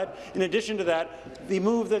tax will add, in addition to that, the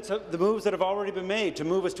moves that have already been made to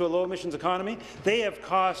move us to a low-emissions economy, they have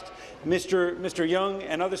cost Mr. Young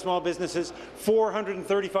and other small businesses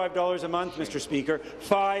 $435 a month, Mr. Speaker,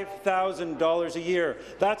 $5,000 a year.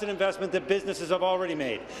 That's an investment that businesses have already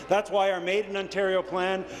made. That's why our Made in Ontario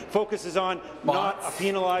plan focuses on not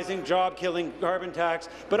penalizing, job-killing carbon tax,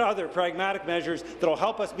 but other pragmatic measures that will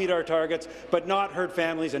help us meet our targets, but not hurt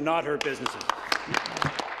families and not hurt businesses.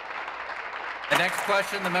 The next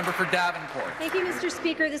question, the member for Davenport. Thank you, Mr.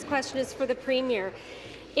 Speaker. This question is for the Premier.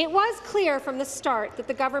 It was clear from the start that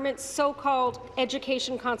the government's so-called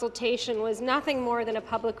education consultation was nothing more than a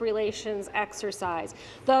public relations exercise.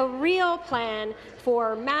 The real plan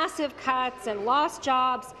for massive cuts and lost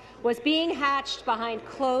jobs was being hatched behind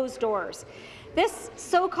closed doors. This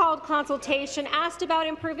so-called consultation asked about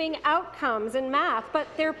improving outcomes in math, but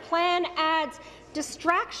their plan adds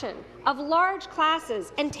distraction of large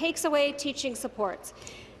classes and takes away teaching supports.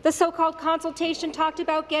 The so-called consultation talked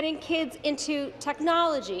about getting kids into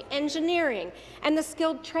technology, engineering, and the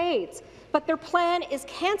skilled trades, but their plan is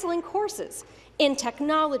cancelling courses in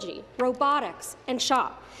technology, robotics, and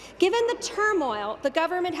shop. Given the turmoil the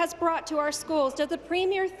government has brought to our schools, does the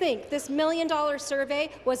Premier think this $1 million survey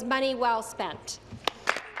was money well spent?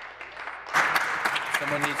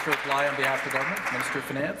 Someone needs to reply on behalf of the government. Minister of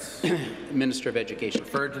Finance. Minister of Education.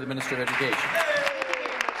 Referred to the Minister of Education.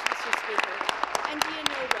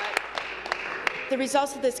 The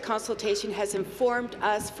results of this consultation has informed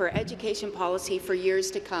us for education policy for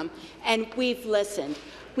years to come, and we've listened.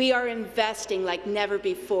 We are investing like never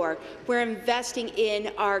before. We're investing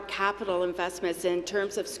in our capital investments in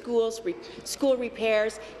terms of school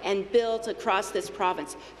repairs and builds across this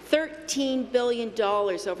province. $13 billion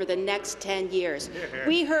over the next 10 years.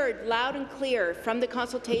 We heard loud and clear from the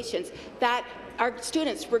consultations that our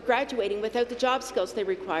students were graduating without the job skills they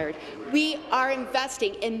required. We are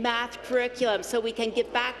investing in math curriculum so we can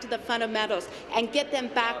get back to the fundamentals and get them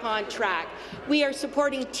back on track. We are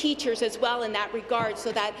supporting teachers as well in that regard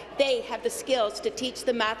so that that they have the skills to teach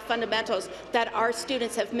the math fundamentals that our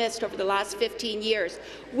students have missed over the last 15 years.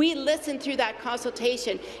 We listened through that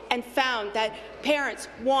consultation and found that parents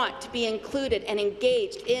want to be included and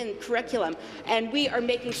engaged in curriculum, and we are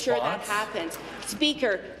making sure that happens.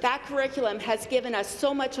 Speaker, that curriculum has given us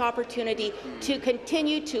so much opportunity to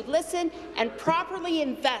continue to listen and properly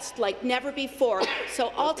invest like never before.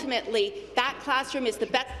 So ultimately, that classroom is the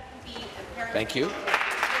best. Thank you.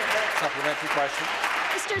 Supplementary question.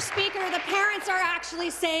 Mr. Speaker, the parents are actually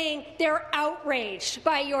saying they're outraged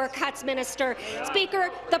by your cuts, Minister. Speaker,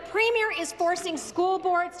 the Premier is forcing school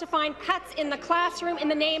boards to find cuts in the classroom in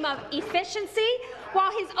the name of efficiency,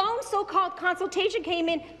 while his own so-called consultation came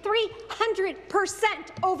in 300%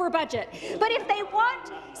 over budget. But if they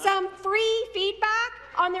want some free feedback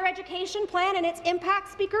on their education plan and its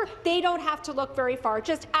impact, Speaker, they don't have to look very far.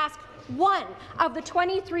 Just ask one of the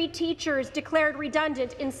 23 teachers declared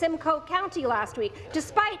redundant in Simcoe County last week,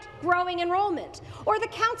 despite growing enrollment, or the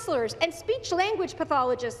counsellors and speech-language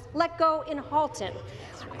pathologists let go in Halton.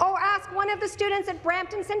 Or ask one of the students at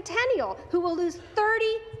Brampton Centennial, who will lose 30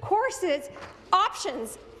 courses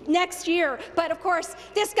options next year. But of course,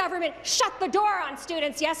 this government shut the door on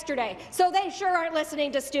students yesterday, so they sure aren't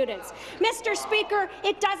listening to students. Mr. Speaker,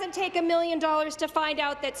 it doesn't take $1 million to find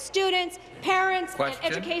out that students, parents, and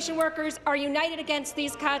education workers are united against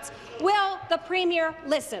these cuts. Will the Premier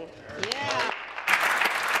listen? Yeah.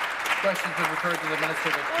 Questions are referred to the Minister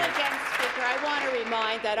of Education. Well, again, Speaker, I want to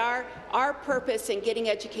remind that our purpose in getting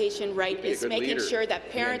education right is making sure that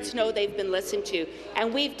parents know they've been listened to,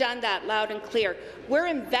 and we've done that loud and clear. We're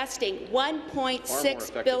investing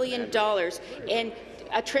 $1.6 billion in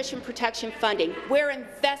attrition protection funding. We're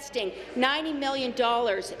investing $90 million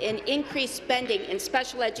in increased spending in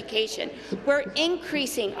special education. We're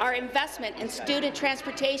increasing our investment in student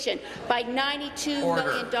transportation by $92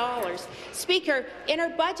 million. Speaker, in our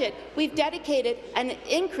budget, we've dedicated an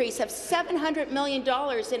increase of $700 million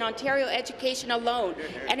in Ontario education alone.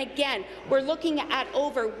 And again, we're looking at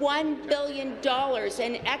over $1 billion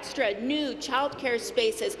in extra new childcare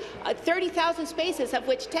spaces, 30,000 spaces, of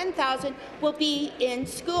which 10,000 will be in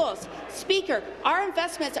schools. Speaker, our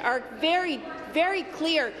investments are very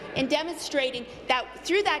clear in demonstrating that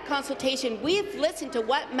through that consultation, we've listened to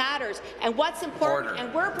what matters and what's important,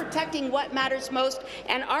 and we're protecting what matters most,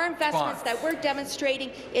 and our investments that we're demonstrating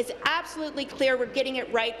is absolutely clear. We're getting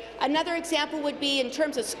it right. Another example would be in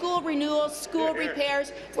terms of school renewals, school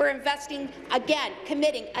repairs. We're investing, again,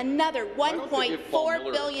 committing another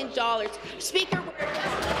 $1.4 billion. Speaker,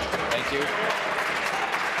 thank you.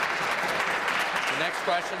 The next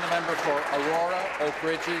question, the member for Aurora, Oak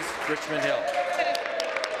Ridges, Richmond Hill.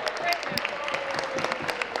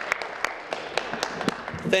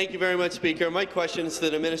 Thank you very much, Speaker. My question is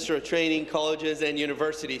to the Minister of Training, Colleges and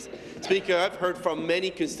Universities. Speaker, I've heard from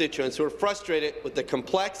many constituents who are frustrated with the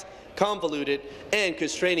complex, convoluted and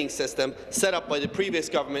constraining system set up by the previous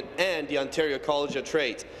government and the Ontario College of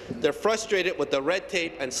Trades. They're frustrated with the red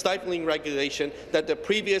tape and stifling regulation that the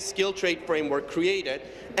previous skilled trade framework created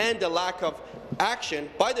and the lack of action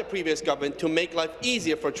by the previous government to make life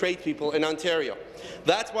easier for tradespeople in Ontario.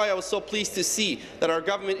 That's why I was so pleased to see that our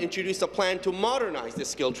government introduced a plan to modernize the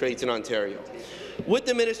skilled trades in Ontario. Would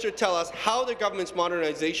the minister tell us how the government's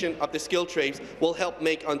modernization of the skilled trades will help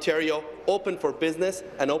make Ontario open for business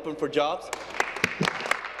and open for jobs?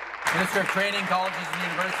 Minister of Training, Colleges and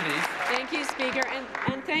Universities. Thank you, Speaker,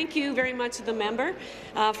 and thank you very much to the member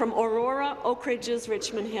from Aurora, Oak Ridges,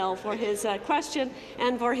 Richmond Hill for his question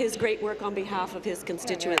and for his great work on behalf of his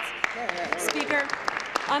constituents. Speaker,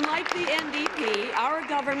 unlike the NDP, our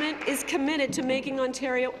government is committed to making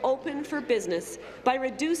Ontario open for business by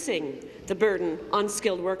reducing the burden on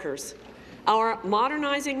skilled workers. Our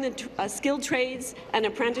Modernizing the Skilled Trades and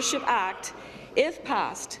Apprenticeship Act, if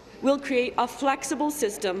passed, will create a flexible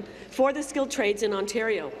system for the skilled trades in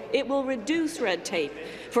Ontario. It will reduce red tape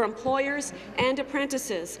for employers and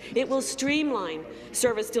apprentices. It will streamline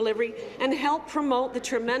service delivery and help promote the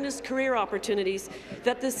tremendous career opportunities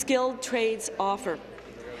that the skilled trades offer.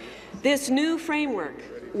 This new framework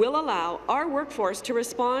will allow our workforce to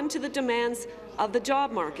respond to the demands of the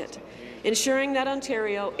job market, ensuring that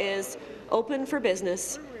Ontario is open for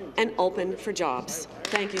business and open for jobs.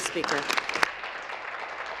 Thank you, Speaker.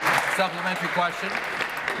 Supplementary question.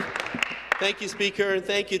 Thank you, Speaker, and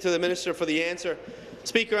thank you to the Minister for the answer.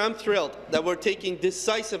 Speaker, I'm thrilled that we're taking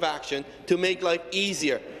decisive action to make life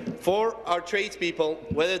easier for our tradespeople,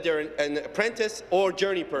 whether they're an apprentice or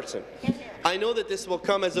journey person. I know that this will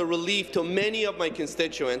come as a relief to many of my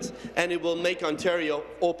constituents, and it will make Ontario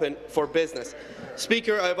open for business.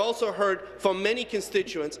 Speaker, I've also heard from many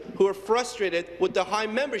constituents who are frustrated with the high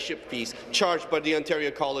membership fees charged by the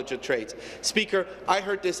Ontario College of Trades. Speaker, I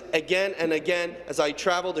heard this again and again as I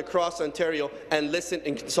travelled across Ontario and listened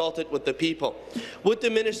and consulted with the people. Would the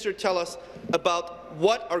minister tell us about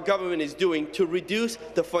what our government is doing to reduce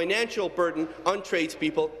the financial burden on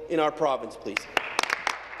tradespeople in our province, please?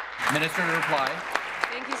 Minister to reply.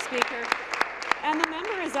 Thank you, Speaker. And the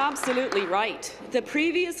member is absolutely right. The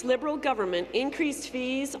previous Liberal government increased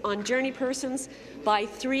fees on journey persons by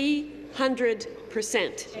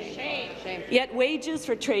 300%. Yet wages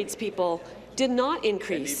for tradespeople did not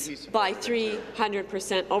increase by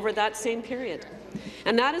 300% over that same period.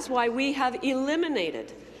 And that is why we have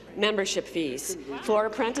eliminated membership fees for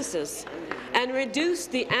apprentices and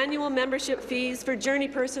reduced the annual membership fees for journey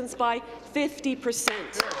persons by 50%.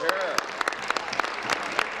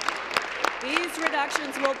 These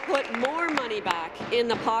reductions will put more money back in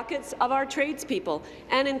the pockets of our tradespeople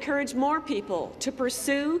and encourage more people to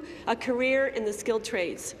pursue a career in the skilled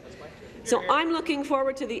trades. So I'm looking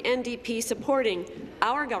forward to the NDP supporting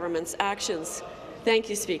our government's actions. Thank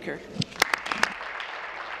you, Speaker.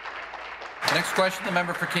 Next question, the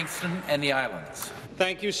member for Kingston and the Islands.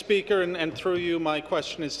 Thank you, Speaker, and through you, my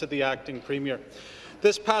question is to the acting Premier.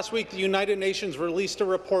 This past week, the United Nations released a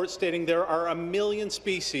report stating there are 1 million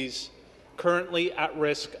species currently at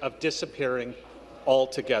risk of disappearing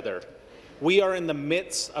altogether. We are in the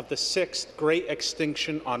midst of the 6th great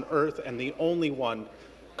extinction on Earth and the only one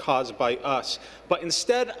caused by us. But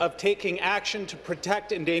instead of taking action to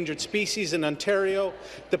protect endangered species in Ontario,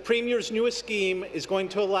 the Premier's newest scheme is going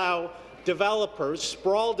to allow developers,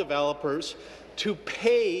 sprawl developers, to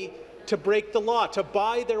pay to break the law, to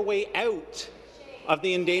buy their way out of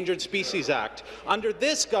the Endangered Species Act. Under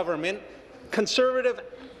this government, Conservative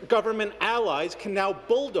government allies can now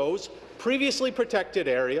bulldoze previously protected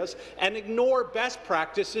areas and ignore best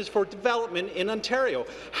practices for development in Ontario.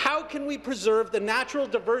 How can we preserve the natural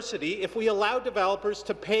diversity if we allow developers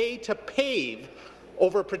to pay to pave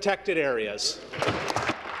over protected areas? The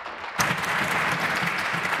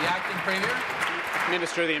acting Premier.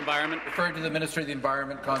 Minister of the Environment. Referred to the Minister of the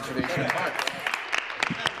Environment, Conservation and Parks.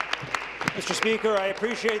 Mr. Speaker, I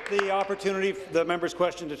appreciate the opportunity, the member's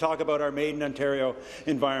question, to talk about our Made in Ontario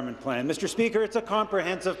Environment Plan. Mr. Speaker, it's a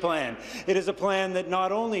comprehensive plan. It is a plan that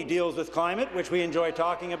not only deals with climate, which we enjoy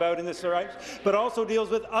talking about in this right, but also deals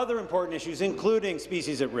with other important issues, including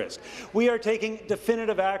species at risk. We are taking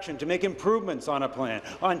definitive action to make improvements on a plan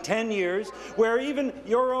on 10 years, where even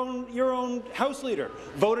your own House Leader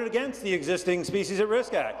voted against the existing Species at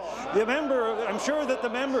Risk Act. I'm sure that the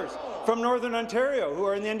members from Northern Ontario who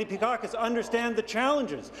are in the NDP caucus understand the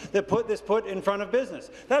challenges that put in front of business.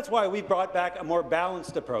 That's why we brought back a more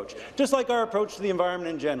balanced approach, just like our approach to the environment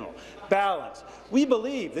in general. Balance. We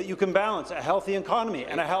believe that you can balance a healthy economy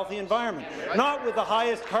and a healthy environment, not with the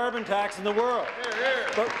highest carbon tax in the world,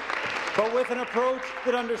 but with an approach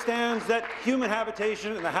that understands that human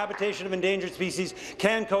habitation and the habitation of endangered species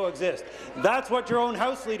can coexist. That's what your own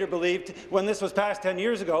House Leader believed when this was passed 10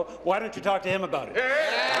 years ago. Why don't you talk to him about it?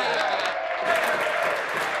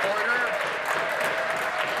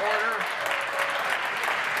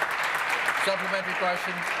 Supplementary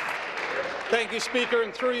question. Thank you, Speaker,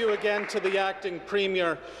 and through you again to the acting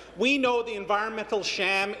Premier. We know the environmental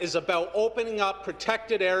sham is about opening up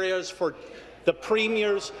protected areas for the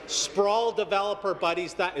Premier's sprawl developer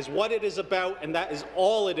buddies. That is what it is about, and that is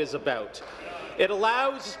all it is about. It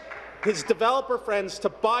allows his developer friends to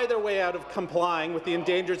buy their way out of complying with the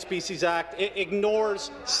Endangered Species Act. It ignores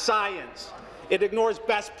science. It ignores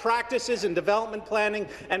best practices in development planning,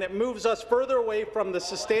 and it moves us further away from the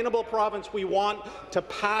sustainable province we want to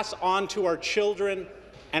pass on to our children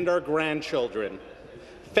and our grandchildren.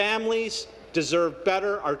 Families deserve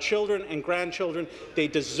better. Our children and grandchildren, they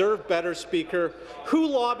deserve better, Speaker. Who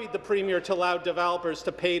lobbied the Premier to allow developers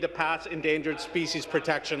to pay to pass endangered species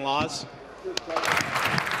protection laws? Members,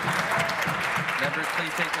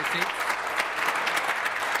 please take their seats.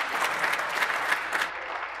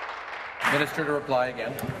 Minister to reply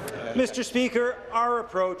again. Mr. Speaker, our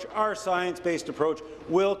approach, our science-based approach,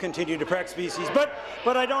 will continue to protect species.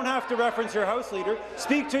 But I don't have to reference your House Leader.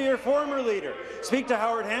 Speak to your former leader. Speak to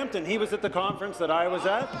Howard Hampton. He was at the conference that I was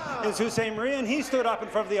at, is Hussein Marie, and he stood up in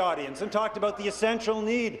front of the audience and talked about the essential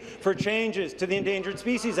need for changes to the Endangered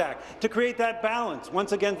Species Act to create that balance,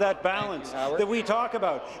 once again, that balance that we talk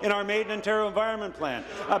about in our Made in Ontario Environment Plan.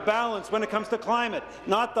 A balance when it comes to climate,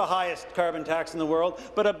 not the highest carbon tax in the world,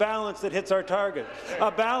 but a balance that hits our target.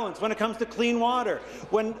 A balance when it comes to clean water,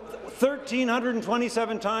 when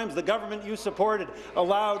 1,327 times the government you supported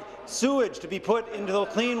allowed sewage to be put into the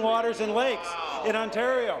clean waters and lakes in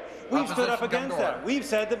Ontario. We've stood up against that. We've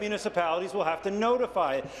said that municipalities will have to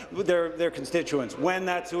notify their constituents when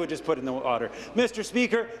that sewage is put in the water. Mr.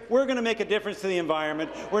 Speaker, we're going to make a difference to the environment.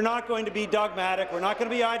 We're not going to be dogmatic. We're not going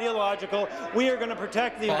to be ideological. We are going to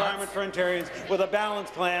protect the environment for Ontarians with a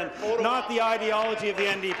balanced plan, not the ideology of the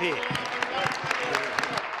NDP.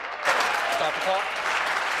 Stop the clock.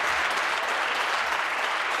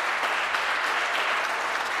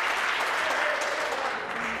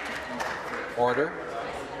 Order.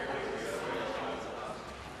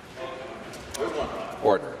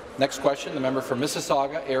 Order. Next question, the member for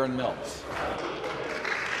Mississauga, Aaron Mills.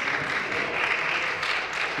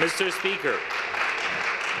 Mr. Speaker,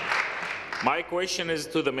 my question is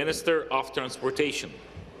to the Minister of Transportation.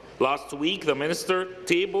 Last week, the Minister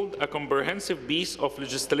tabled a comprehensive piece of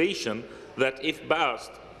legislation that, if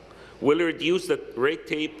passed, will reduce the red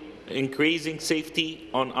tape, increasing safety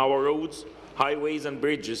on our roads, highways and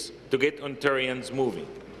bridges to get Ontarians moving.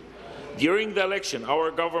 During the election,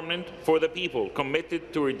 our government for the people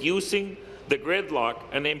committed to reducing the gridlock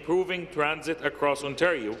and improving transit across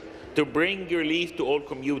Ontario to bring relief to all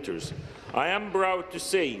commuters. I am proud to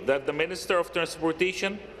say that the Minister of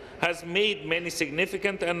Transportation has made many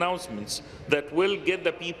significant announcements that will get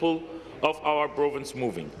the people of our province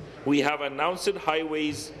moving. We have announced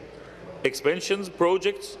highways expansions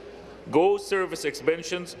projects, GO service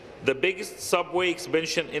expansions, the biggest subway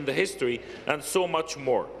expansion in the history, and so much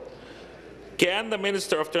more. Can the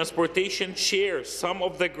Minister of Transportation share some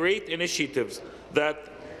of the great initiatives that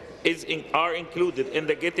are included in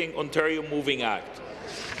the Getting Ontario Moving Act?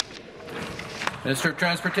 Minister of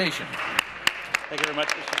Transportation. Thank you very much,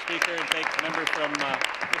 Mr. Speaker, and thank the member from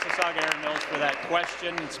Mississauga, Aaron Mills, for that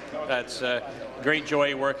question. It's great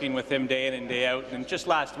joy working with him day in and day out. And just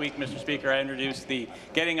last week, Mr. Speaker, I introduced the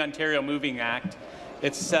Getting Ontario Moving Act.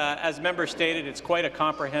 It's, as the member stated, it's quite a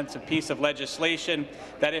comprehensive piece of legislation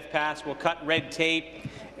that, if passed, will cut red tape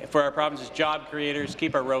for our province's job creators,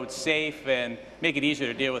 keep our roads safe, and make it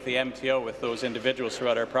easier to deal with the MTO with those individuals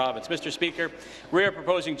throughout our province. Mr. Speaker, we are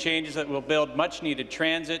proposing changes that will build much-needed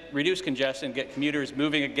transit, reduce congestion, get commuters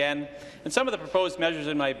moving again. And some of the proposed measures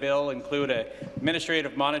in my bill include an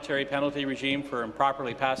administrative monetary penalty regime for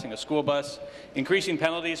improperly passing a school bus, increasing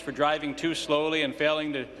penalties for driving too slowly and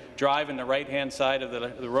failing to drive in the right-hand side of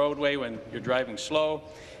the roadway when you're driving slow,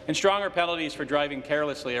 and stronger penalties for driving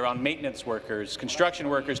carelessly around maintenance workers, construction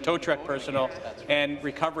workers, tow truck personnel, and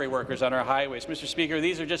recovery workers on our highways. Mr. Speaker,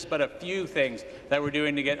 these are just but a few things that we're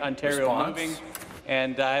doing to get Ontario moving,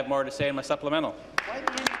 and I have more to say in my supplemental.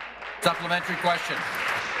 Supplementary question.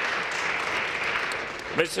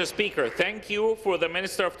 Mr. Speaker, thank you for the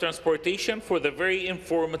Minister of Transportation for the very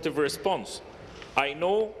informative response. I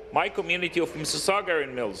know my community of Mississauga,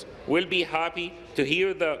 Aaron Mills, will be happy to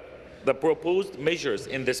hear the proposed measures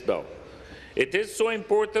in this bill. It is so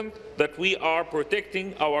important that we are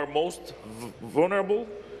protecting our most vulnerable,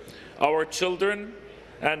 our children,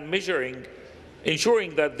 and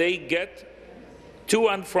ensuring that they get to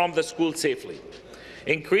and from the school safely.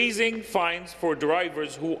 Increasing fines for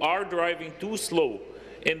drivers who are driving too slow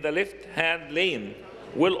in the left-hand lane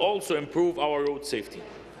will also improve our road safety.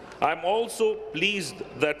 I'm also pleased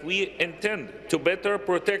that we intend to better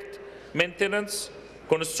protect maintenance,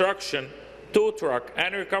 construction, tow truck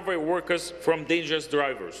and recovery workers from dangerous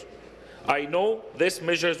drivers. I know these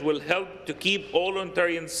measures will help to keep all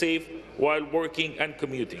Ontarians safe while working and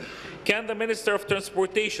commuting. Can the Minister of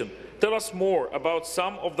Transportation tell us more about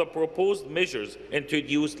some of the proposed measures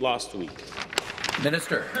introduced last week?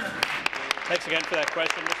 Minister. Thanks again for that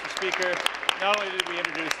question, Mr. Speaker. Not only did we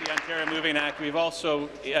introduce the Ontario Moving Act, we've also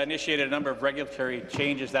initiated a number of regulatory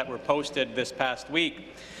changes that were posted this past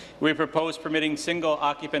week. We proposed permitting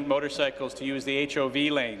single-occupant motorcycles to use the HOV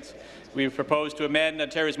lanes. We've proposed to amend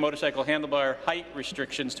Ontario's motorcycle handlebar height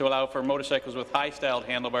restrictions to allow for motorcycles with high-styled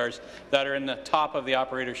handlebars that are in the top of the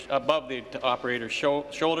above the operator's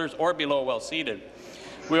shoulders or below while seated.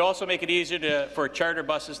 We also make it easier for charter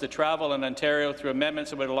buses to travel in Ontario through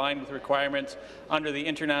amendments that would align with requirements under the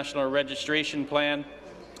International Registration Plan.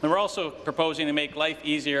 And we're also proposing to make life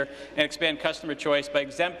easier and expand customer choice by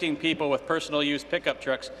exempting people with personal use pickup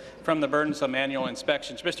trucks from the burdensome annual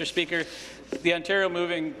inspections. Mr. Speaker, the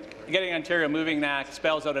Getting Ontario Moving Act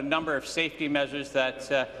spells out a number of safety measures that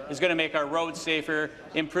is going to make our roads safer,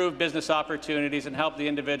 improve business opportunities, and help the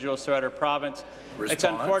individuals throughout our province. Response. It's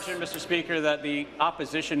unfortunate, Mr. Speaker, that the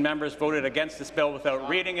opposition members voted against this bill without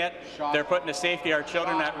reading it. They're putting the safety of our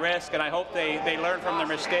children at risk, and I hope they learn from their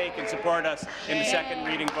mistake and support us in the second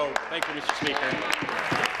reading vote. Thank you, Mr.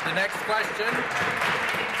 Speaker. The next question.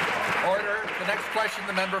 Order. The next question,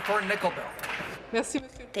 the member for Nickel Belt.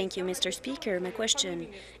 Thank you, Mr. Speaker. My question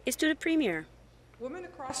is to the Premier. Women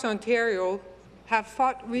across Ontario have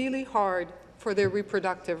fought really hard for their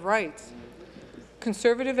reproductive rights.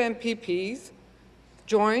 Conservative MPPs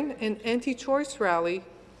joined an anti-choice rally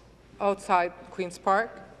outside Queen's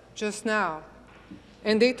Park just now,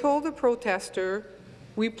 and they told the protester,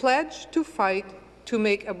 "We pledge to fight to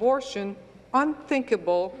make abortion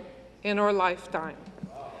unthinkable in our lifetime."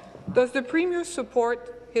 Does the Premier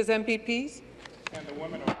support his MPPs? And the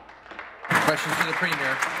women. Question to the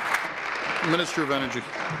Premier. Minister of Energy.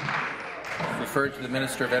 Referred to the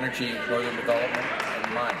Minister of Energy, Northern Development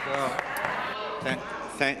and Mines.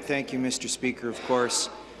 Thank you, Mr. Speaker. Of course,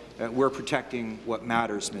 we're protecting what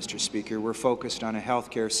matters, Mr. Speaker. We're focused on a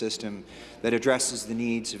healthcare system that addresses the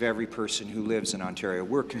needs of every person who lives in Ontario.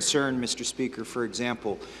 We're concerned, Mr. Speaker, for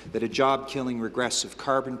example, that a job-killing regressive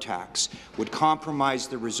carbon tax would compromise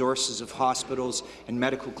the resources of hospitals and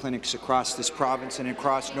medical clinics across this province and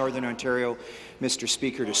across Northern Ontario, Mr.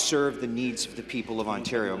 Speaker, to serve the needs of the people of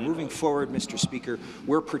Ontario. Moving forward, Mr. Speaker,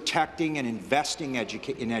 we're protecting and investing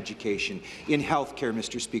in education, in healthcare,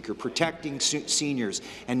 Mr. Speaker, protecting seniors,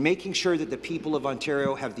 and making sure that the people of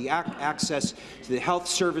Ontario have the access to the health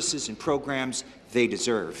services and programs they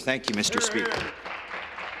deserve. Thank you, Mr. Speaker.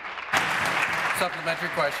 Supplementary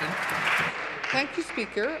question. Thank you,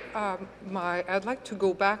 Speaker. I'd like to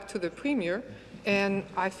go back to the Premier, and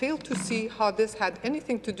I fail to see how this had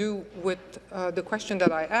anything to do with the question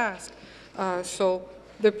that I asked. So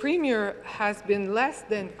the Premier has been less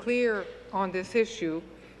than clear on this issue.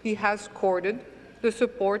 He has courted the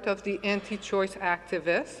support of the anti-choice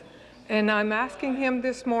activists, and I'm asking him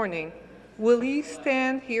this morning, will he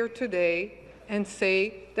stand here today and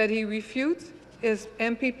say that he refutes his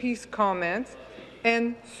MPP's comments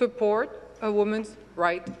and support a woman's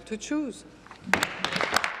right to choose?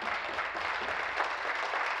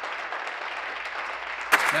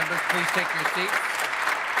 Members, please take your seats.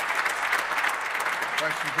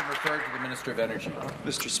 Question been referred to the Minister of Energy.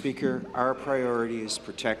 Mr. Speaker, our priority is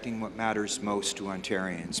protecting what matters most to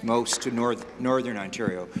Ontarians, most to Northern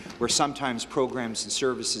Ontario, where sometimes programs and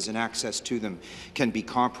services and access to them can be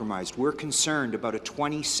compromised. We're concerned about a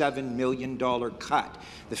 $27 million cut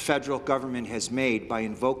the federal government has made by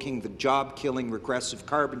invoking the job-killing regressive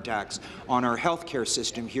carbon tax on our healthcare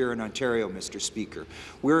system here in Ontario, Mr. Speaker.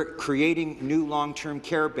 We're creating new long-term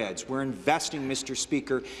care beds. We're investing, Mr.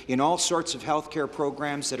 Speaker, in all sorts of healthcare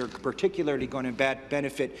programs that are particularly going to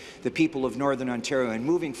benefit the people of Northern Ontario. And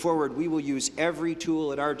moving forward, we will use every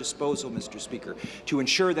tool at our disposal, Mr. Speaker, to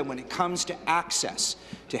ensure that when it comes to access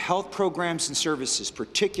to health programs and services,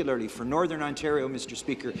 particularly for Northern Ontario, Mr.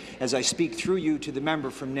 Speaker, as I speak through you to the member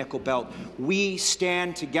from Nickel Belt, we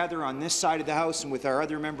stand together on this side of the House and with our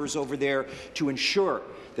other members over there to ensure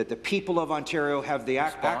that the people of Ontario have the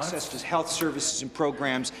access to health services and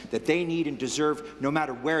programs that they need and deserve, no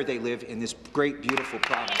matter where they live in this great, beautiful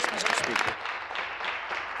province, Mr. Speaker.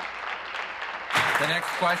 The next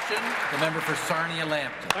question, the member for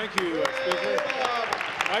Sarnia-Lambton. Thank you, Speaker.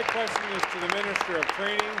 My question is to the Minister of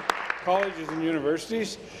Training, Colleges and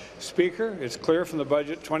Universities. Speaker, it's clear from the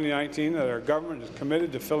budget 2019 that our government is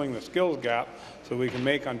committed to filling the skills gap so we can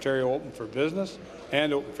make Ontario open for business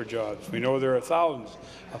and open for jobs. We know there are thousands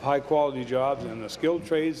of high-quality jobs in the skilled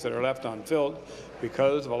trades that are left unfilled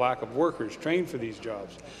because of a lack of workers trained for these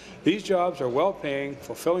jobs. These jobs are well-paying,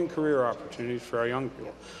 fulfilling career opportunities for our young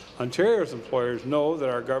people. Ontario's employers know that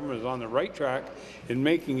our government is on the right track in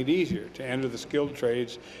making it easier to enter the skilled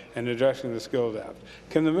trades and addressing the skills gap.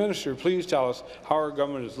 Can the minister please tell us how our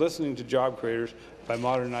government is listening to job creators by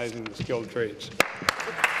modernizing the skilled trades?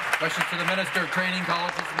 Question to the Minister of Training,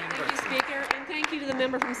 Colleges and Universities. Thank you, Speaker, and thank you to the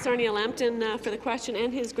member from Sarnia-Lambton for the question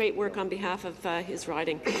and his great work on behalf of his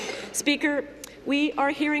riding. Speaker, we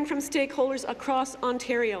are hearing from stakeholders across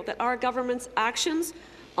Ontario that our government's actions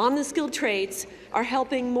on the skilled trades are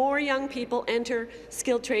helping more young people enter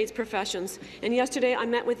skilled trades professions. And yesterday I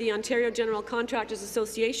met with the Ontario General Contractors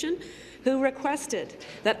Association, who requested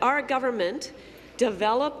that our government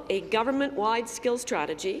develop a government-wide skills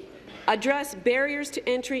strategy, address barriers to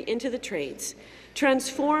entry into the trades,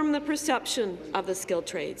 transform the perception of the skilled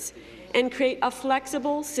trades, and create a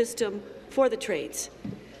flexible system for the trades.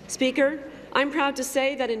 Speaker, I'm proud to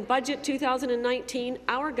say that in Budget 2019,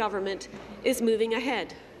 our government is moving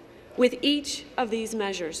ahead with each of these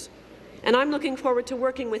measures. And I'm looking forward to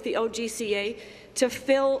working with the OGCA to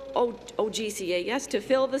fill to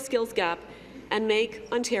fill the skills gap and make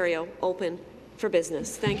Ontario open for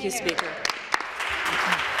business. Thank you, Speaker.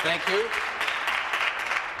 Thank you.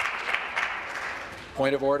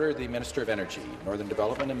 Point of order, the Minister of Energy, Northern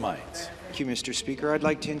Development and Mines. Thank you, Mr. Speaker. I'd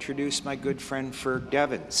like to introduce my good friend Ferg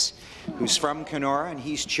Devens, who's from Kenora, and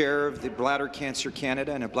he's chair of the Bladder Cancer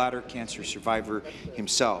Canada and a bladder cancer survivor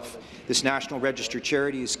himself. This National Register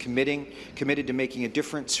charity is committed to making a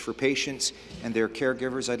difference for patients and their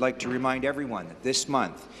caregivers. I'd like to remind everyone that this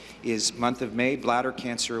month is month of May, Bladder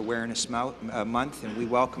Cancer Awareness Month, and we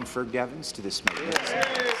welcome Ferg Devens to this meeting.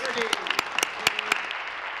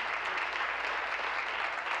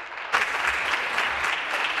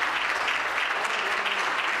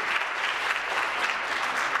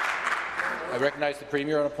 I recognize the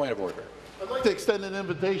Premier on a point of order. I'd like to extend an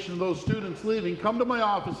invitation to those students leaving. Come to my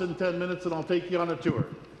office in 10 minutes and I'll take you on a tour.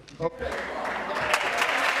 Okay.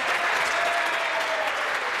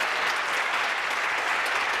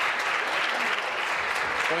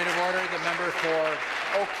 Point of order, the member for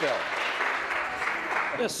Oakville.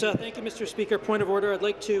 Yes, thank you, Mr. Speaker. Point of order. I'd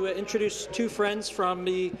like to introduce two friends from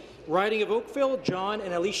the riding of Oakville, John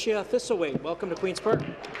and Alicia Thistlewaite. Welcome to Queen's Park.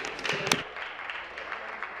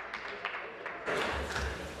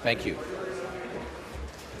 Thank you.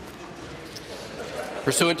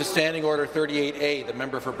 Pursuant to Standing Order 38A, the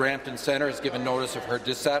member for Brampton Centre has given notice of her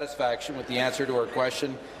dissatisfaction with the answer to her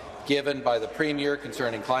question given by the Premier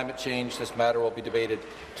concerning climate change. This matter will be debated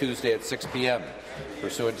Tuesday at 6 p.m.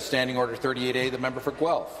 Pursuant to Standing Order 38A, the member for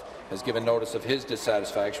Guelph has given notice of his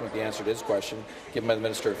dissatisfaction with the answer to his question given by the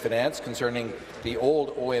Minister of Finance concerning the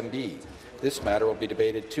old OMB. This matter will be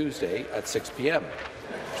debated Tuesday at 6 p.m.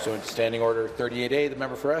 Pursuant to Standing Order 38A, the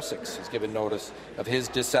member for Essex has given notice of his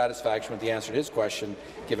dissatisfaction with the answer to his question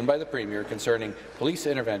given by the Premier concerning police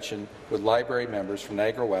intervention with library members from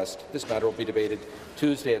Niagara West. This matter will be debated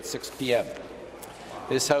Tuesday at 6 p.m.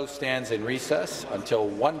 This House stands in recess until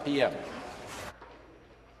 1 p.m.